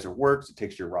tokenizer works, it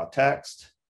takes your raw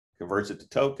text, converts it to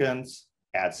tokens,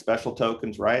 adds special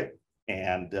tokens, right?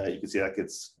 And you can see like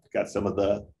it's got some of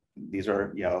these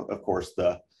are, you know, of course,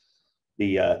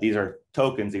 these are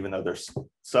tokens, even though they're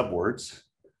subwords.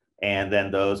 And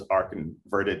then those are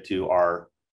converted to our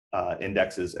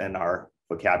indexes and our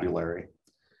vocabulary.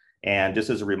 And just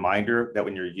as a reminder that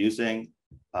when you're using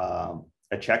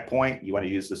a checkpoint, you want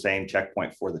to use the same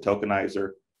checkpoint for the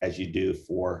tokenizer as you do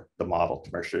for the model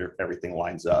to make sure everything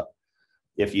lines up.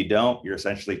 If you don't, you're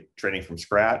essentially training from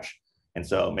scratch. And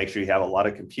so make sure you have a lot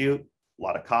of compute, a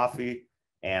lot of coffee,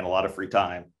 and a lot of free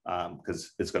time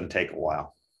because it's going to take a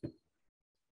while.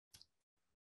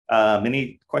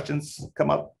 Any questions come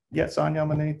up yet, Sonia,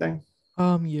 on anything?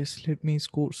 Yes, let me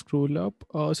scroll up.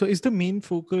 So is the main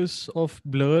focus of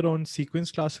Blurr on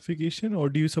sequence classification, or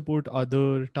do you support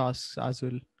other tasks as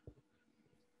well?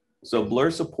 So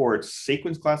Blurr supports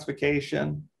sequence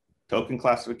classification, token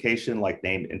classification like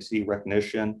named entity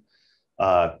recognition,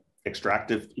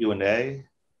 extractive Q&A,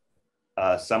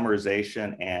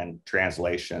 summarization, and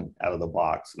translation out of the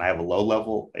box. And I have a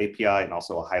low-level API and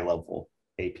also a high-level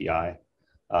API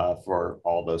for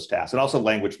all those tasks, and also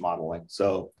language modeling.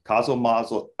 So causal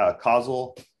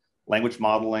language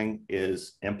modeling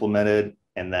is implemented,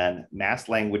 and then mass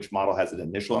language model has an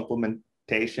initial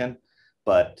implementation,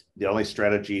 but the only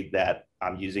strategy that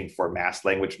I'm using for mass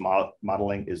language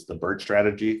modeling is the BERT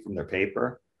strategy from their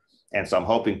paper. And so I'm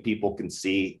hoping people can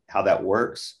see how that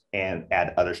works and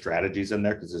add other strategies in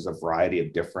there because there's a variety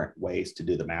of different ways to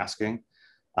do the masking.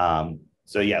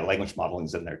 So yeah, language modeling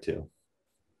is in there too.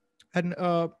 And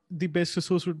the best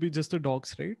resource would be just the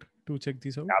docs, right? To check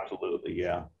these out. Absolutely,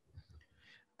 yeah.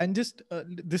 And just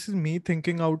this is me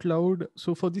thinking out loud.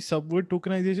 So for the subword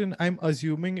tokenization, I'm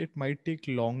assuming it might take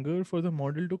longer for the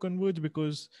model to converge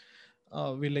because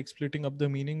we're like splitting up the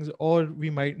meanings, or we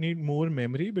might need more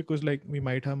memory because like we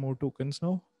might have more tokens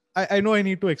now. I know I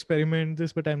need to experiment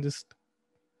this, but I'm just,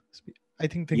 I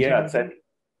think thinking. Yeah,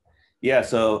 yeah.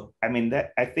 So I mean,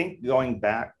 that I think going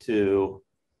back to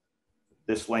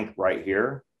this link right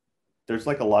here, there's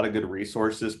like a lot of good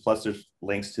resources. Plus, there's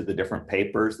links to the different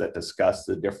papers that discuss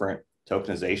the different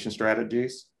tokenization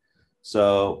strategies.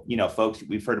 So, you know, folks,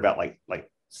 we've heard about like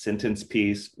sentence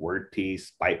piece, word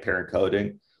piece, byte pair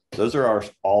encoding. Those are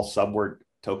all subword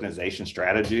tokenization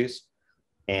strategies.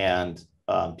 And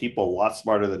people a lot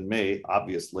smarter than me,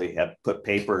 obviously, have put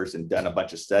papers and done a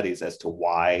bunch of studies as to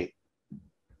why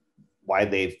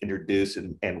they've introduced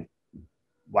and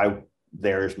why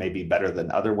theirs may be better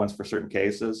than other ones for certain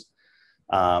cases.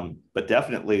 But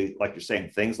definitely, like you're saying,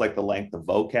 things like the length of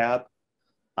vocab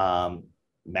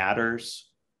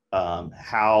matters.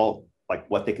 How, like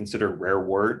what they consider rare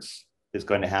words is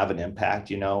going to have an impact,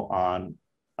 you know, on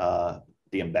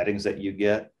the embeddings that you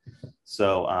get.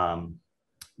 So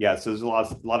yeah, so there's a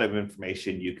lot of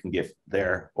information you can get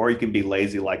there, or you can be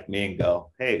lazy like me and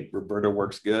go, hey, Roberta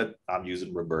works good, I'm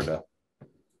using Roberta.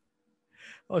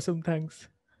 Awesome, thanks.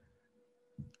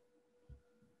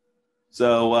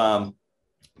 So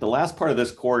the last part of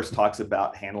this course talks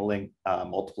about handling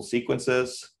multiple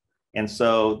sequences. And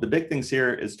so the big things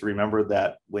here is to remember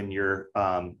that when you're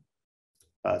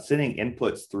sending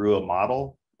inputs through a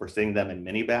model, we're sending them in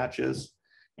mini batches.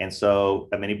 And so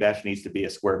a mini batch needs to be a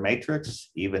square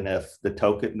matrix, even if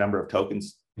the number of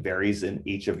tokens varies in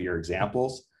each of your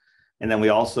examples. And then we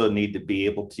also need to be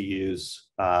able to use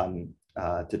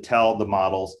to tell the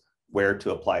models where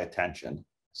to apply attention.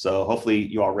 So hopefully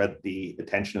you all read the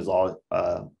attention is all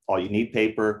you need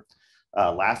paper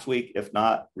last week. If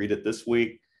not, read it this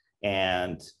week.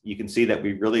 And you can see that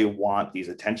we really want these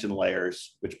attention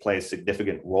layers, which play a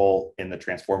significant role in the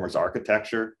transformers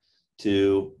architecture,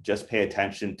 to just pay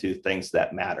attention to things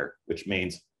that matter, which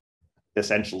means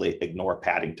essentially ignore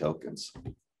padding tokens.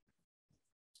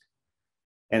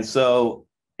 And so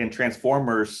in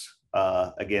transformers,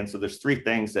 again, so there's three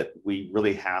things that we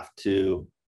really have to,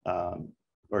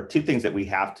 or two things that we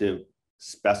have to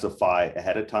specify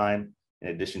ahead of time, in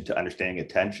addition to understanding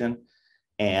attention.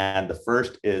 And the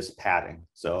first is padding.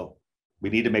 So we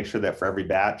need to make sure that for every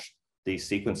batch, the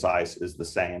sequence size is the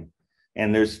same.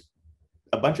 And there's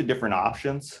a bunch of different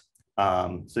options.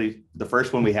 So the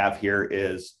first one we have here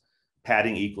is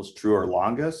padding equals true or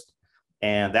longest.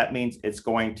 And that means it's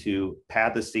going to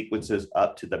pad the sequences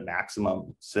up to the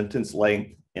maximum sentence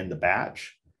length in the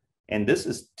batch. And this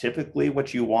is typically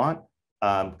what you want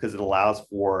because it allows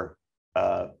for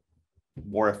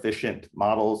more efficient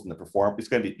models, and the performance,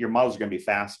 your models are going to be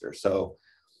faster. So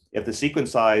if the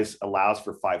sequence size allows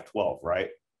for 512, right,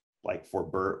 like for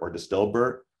BERT or distilled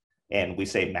BERT, and we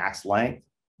say max length,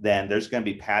 then there's going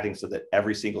to be padding so that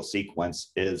every single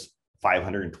sequence is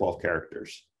 512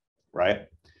 characters, right?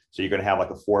 So you're going to have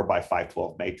like a 4 by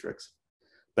 512 matrix.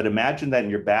 But imagine that in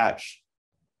your batch,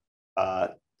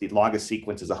 the longest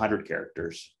sequence is 100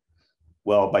 characters.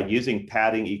 Well, by using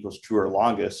padding equals true or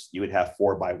longest, you would have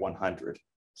 4 by 100.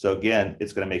 So again,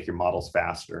 it's going to make your models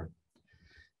faster.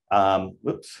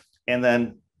 Whoops. And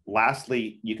then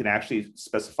lastly, you can actually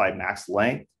specify max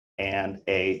length and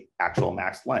a actual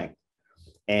max length.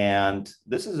 And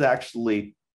this is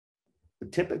actually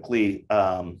typically,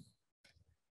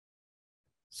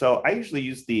 so I usually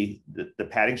use the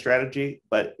padding strategy,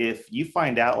 but if you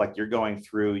find out like you're going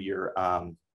through your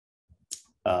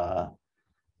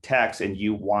text and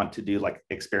you want to do like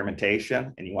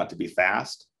experimentation and you want to be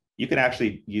fast, you can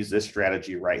actually use this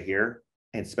strategy right here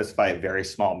and specify a very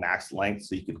small max length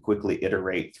so you can quickly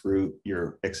iterate through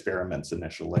your experiments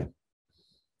initially.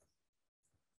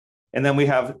 And then we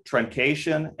have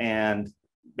truncation, and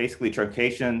basically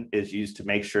truncation is used to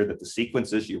make sure that the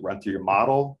sequences you run through your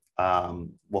model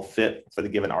will fit for the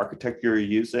given architecture you're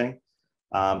using,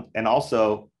 and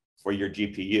also for your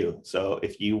GPU. So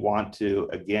if you want to,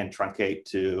 again, truncate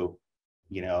to,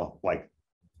 you know, like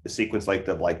the sequence length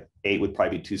of like 8 would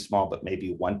probably be too small, but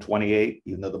maybe 128,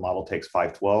 even though the model takes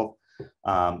 512.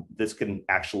 This can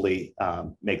actually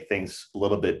make things a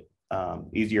little bit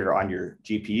easier on your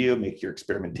GPU, make your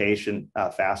experimentation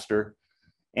faster.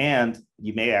 And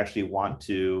you may actually want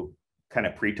to kind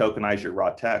of pre-tokenize your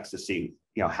raw text to see,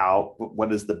 you know,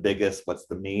 what is the biggest, what's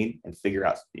the mean, and figure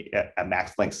out a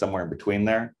max length somewhere in between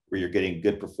there where you're getting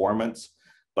good performance,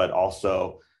 but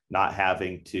also not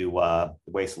having to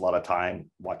waste a lot of time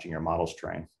watching your models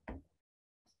train.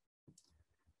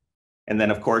 And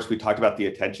then, of course, we talked about the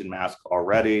attention mask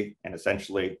already. And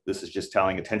essentially, this is just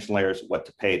telling attention layers what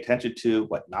to pay attention to,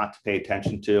 what not to pay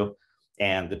attention to.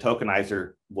 And the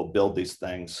tokenizer will build these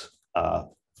things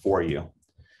for you.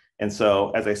 And so,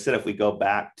 as I said, if we go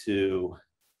back to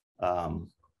Blurr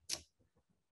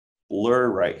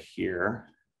right here,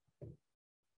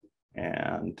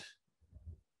 and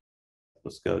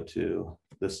let's go to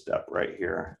this step right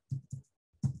here.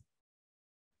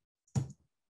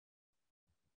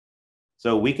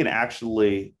 So we can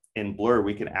actually, in Blurr,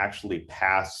 we can actually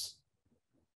pass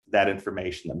that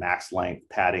information, the max length,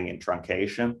 padding, and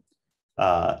truncation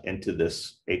into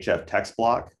this HF text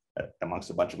block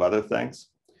amongst a bunch of other things.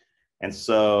 And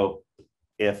so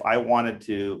if I wanted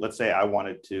to, let's say I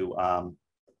wanted to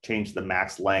change the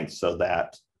max length so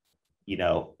that, you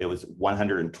know, it was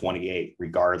 128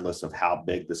 regardless of how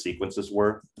big the sequences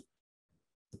were.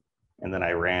 And then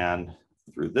I ran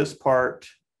through this part,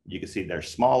 you can see they're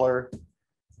smaller.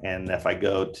 And if I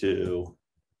go to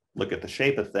look at the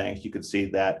shape of things, you can see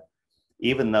that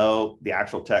even though the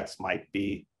actual text might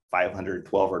be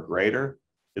 512 or greater,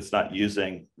 it's not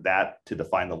using that to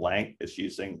define the length. It's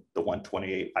using the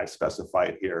 128 I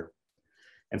specified here.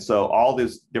 And so all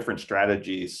these different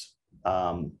strategies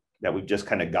that we've just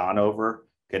kind of gone over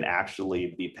can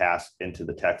actually be passed into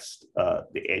the text,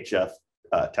 the HF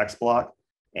text block,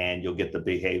 and you'll get the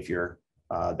behavior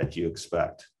that you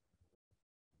expect.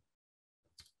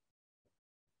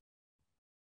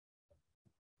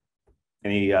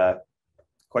 Any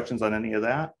questions on any of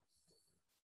that?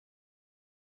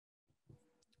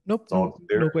 Nope,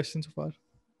 no questions so far.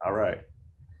 All right.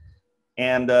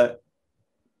 And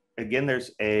again,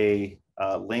 there's a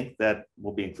link that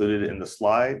will be included in the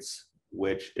slides,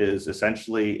 which is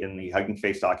essentially in the Hugging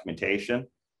Face documentation.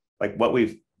 Like what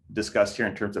we've discussed here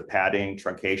in terms of padding,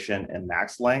 truncation, and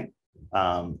max length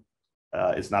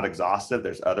is not exhaustive.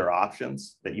 There's other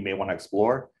options that you may want to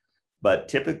explore. But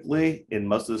typically, in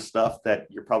most of the stuff that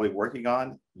you're probably working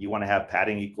on, you want to have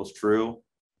padding equals true,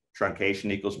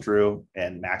 truncation equals true,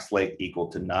 and max length equal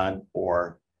to none,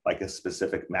 or like a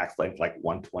specific max length like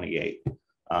 128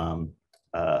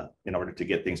 in order to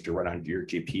get things to run on your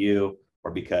GPU,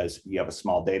 or because you have a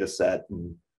small data set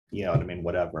and, you know what I mean,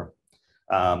 whatever.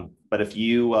 But if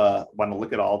you want to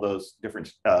look at all those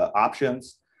different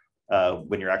options,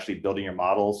 when you're actually building your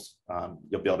models,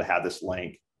 you'll be able to have this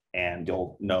link and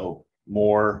you'll know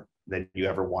more than you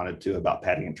ever wanted to about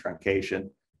padding and truncation,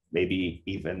 maybe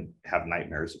even have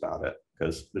nightmares about it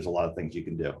because there's a lot of things you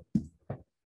can do.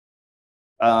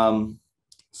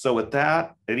 So with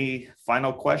that, any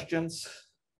final questions,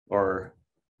 or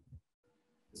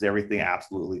is everything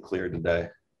absolutely clear today,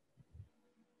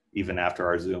 even after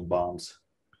our Zoom bombs?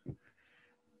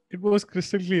 It was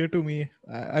crystal clear to me.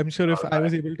 I'm sure if I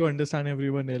was able to understand,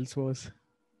 everyone else was.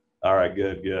 All right,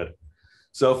 good, good.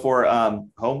 So for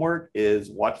homework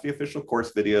is watch the official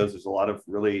course videos. There's a lot of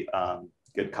really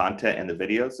good content in the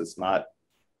videos. It's not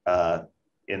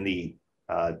in the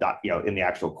in the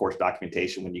actual course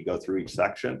documentation when you go through each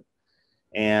section.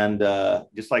 And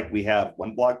just like we have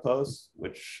one blog post,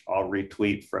 which I'll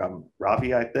retweet from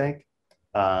Ravi, I think,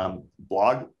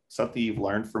 blog something you've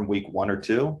learned from week 1 or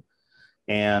 2.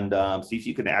 and see if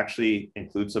you can actually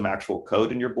include some actual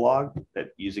code in your blog that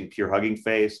using pure Hugging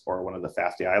Face or one of the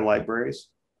fast.ai libraries.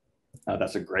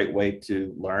 That's a great way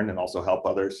to learn and also help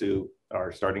others who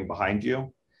are starting behind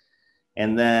you.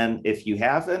 And then if you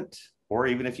haven't, or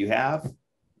even if you have,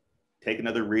 take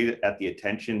another read at the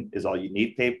Attention is All You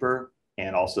Need paper,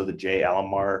 and also the Jay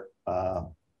Alomar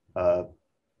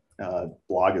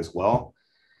blog as well.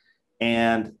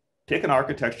 And pick an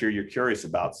architecture you're curious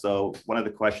about. So one of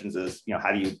the questions is,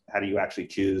 how do you actually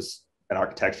choose an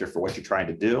architecture for what you're trying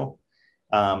to do?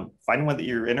 Finding one that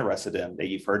you're interested in, that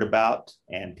you've heard about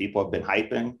and people have been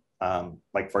hyping.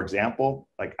 Like for example,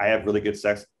 like I have really good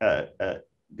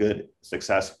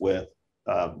success with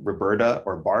Roberta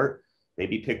or Bart.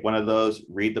 Maybe pick one of those,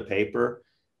 read the paper,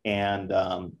 and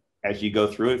as you go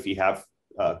through it, if you have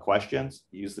questions,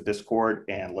 use the Discord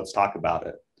and let's talk about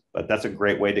it. But that's a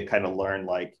great way to kind of learn,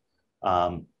 like,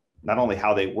 not only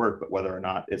how they work, but whether or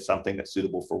not it's something that's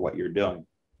suitable for what you're doing.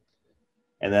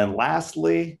 And then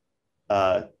lastly,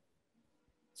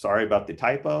 sorry about the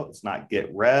typo, it's not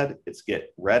get read, it's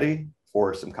get ready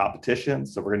for some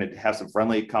competitions. So we're going to have some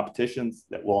friendly competitions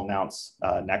that we'll announce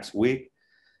next week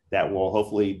that will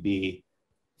hopefully be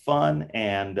fun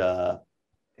and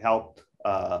help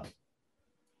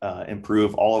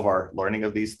improve all of our learning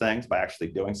of these things by actually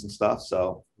doing some stuff.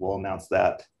 So we'll announce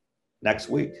that next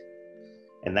week.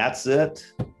 And that's it.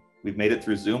 We've made it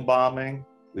through Zoom bombing.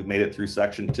 We've made it through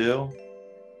section 2.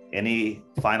 Any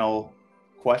final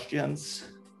questions?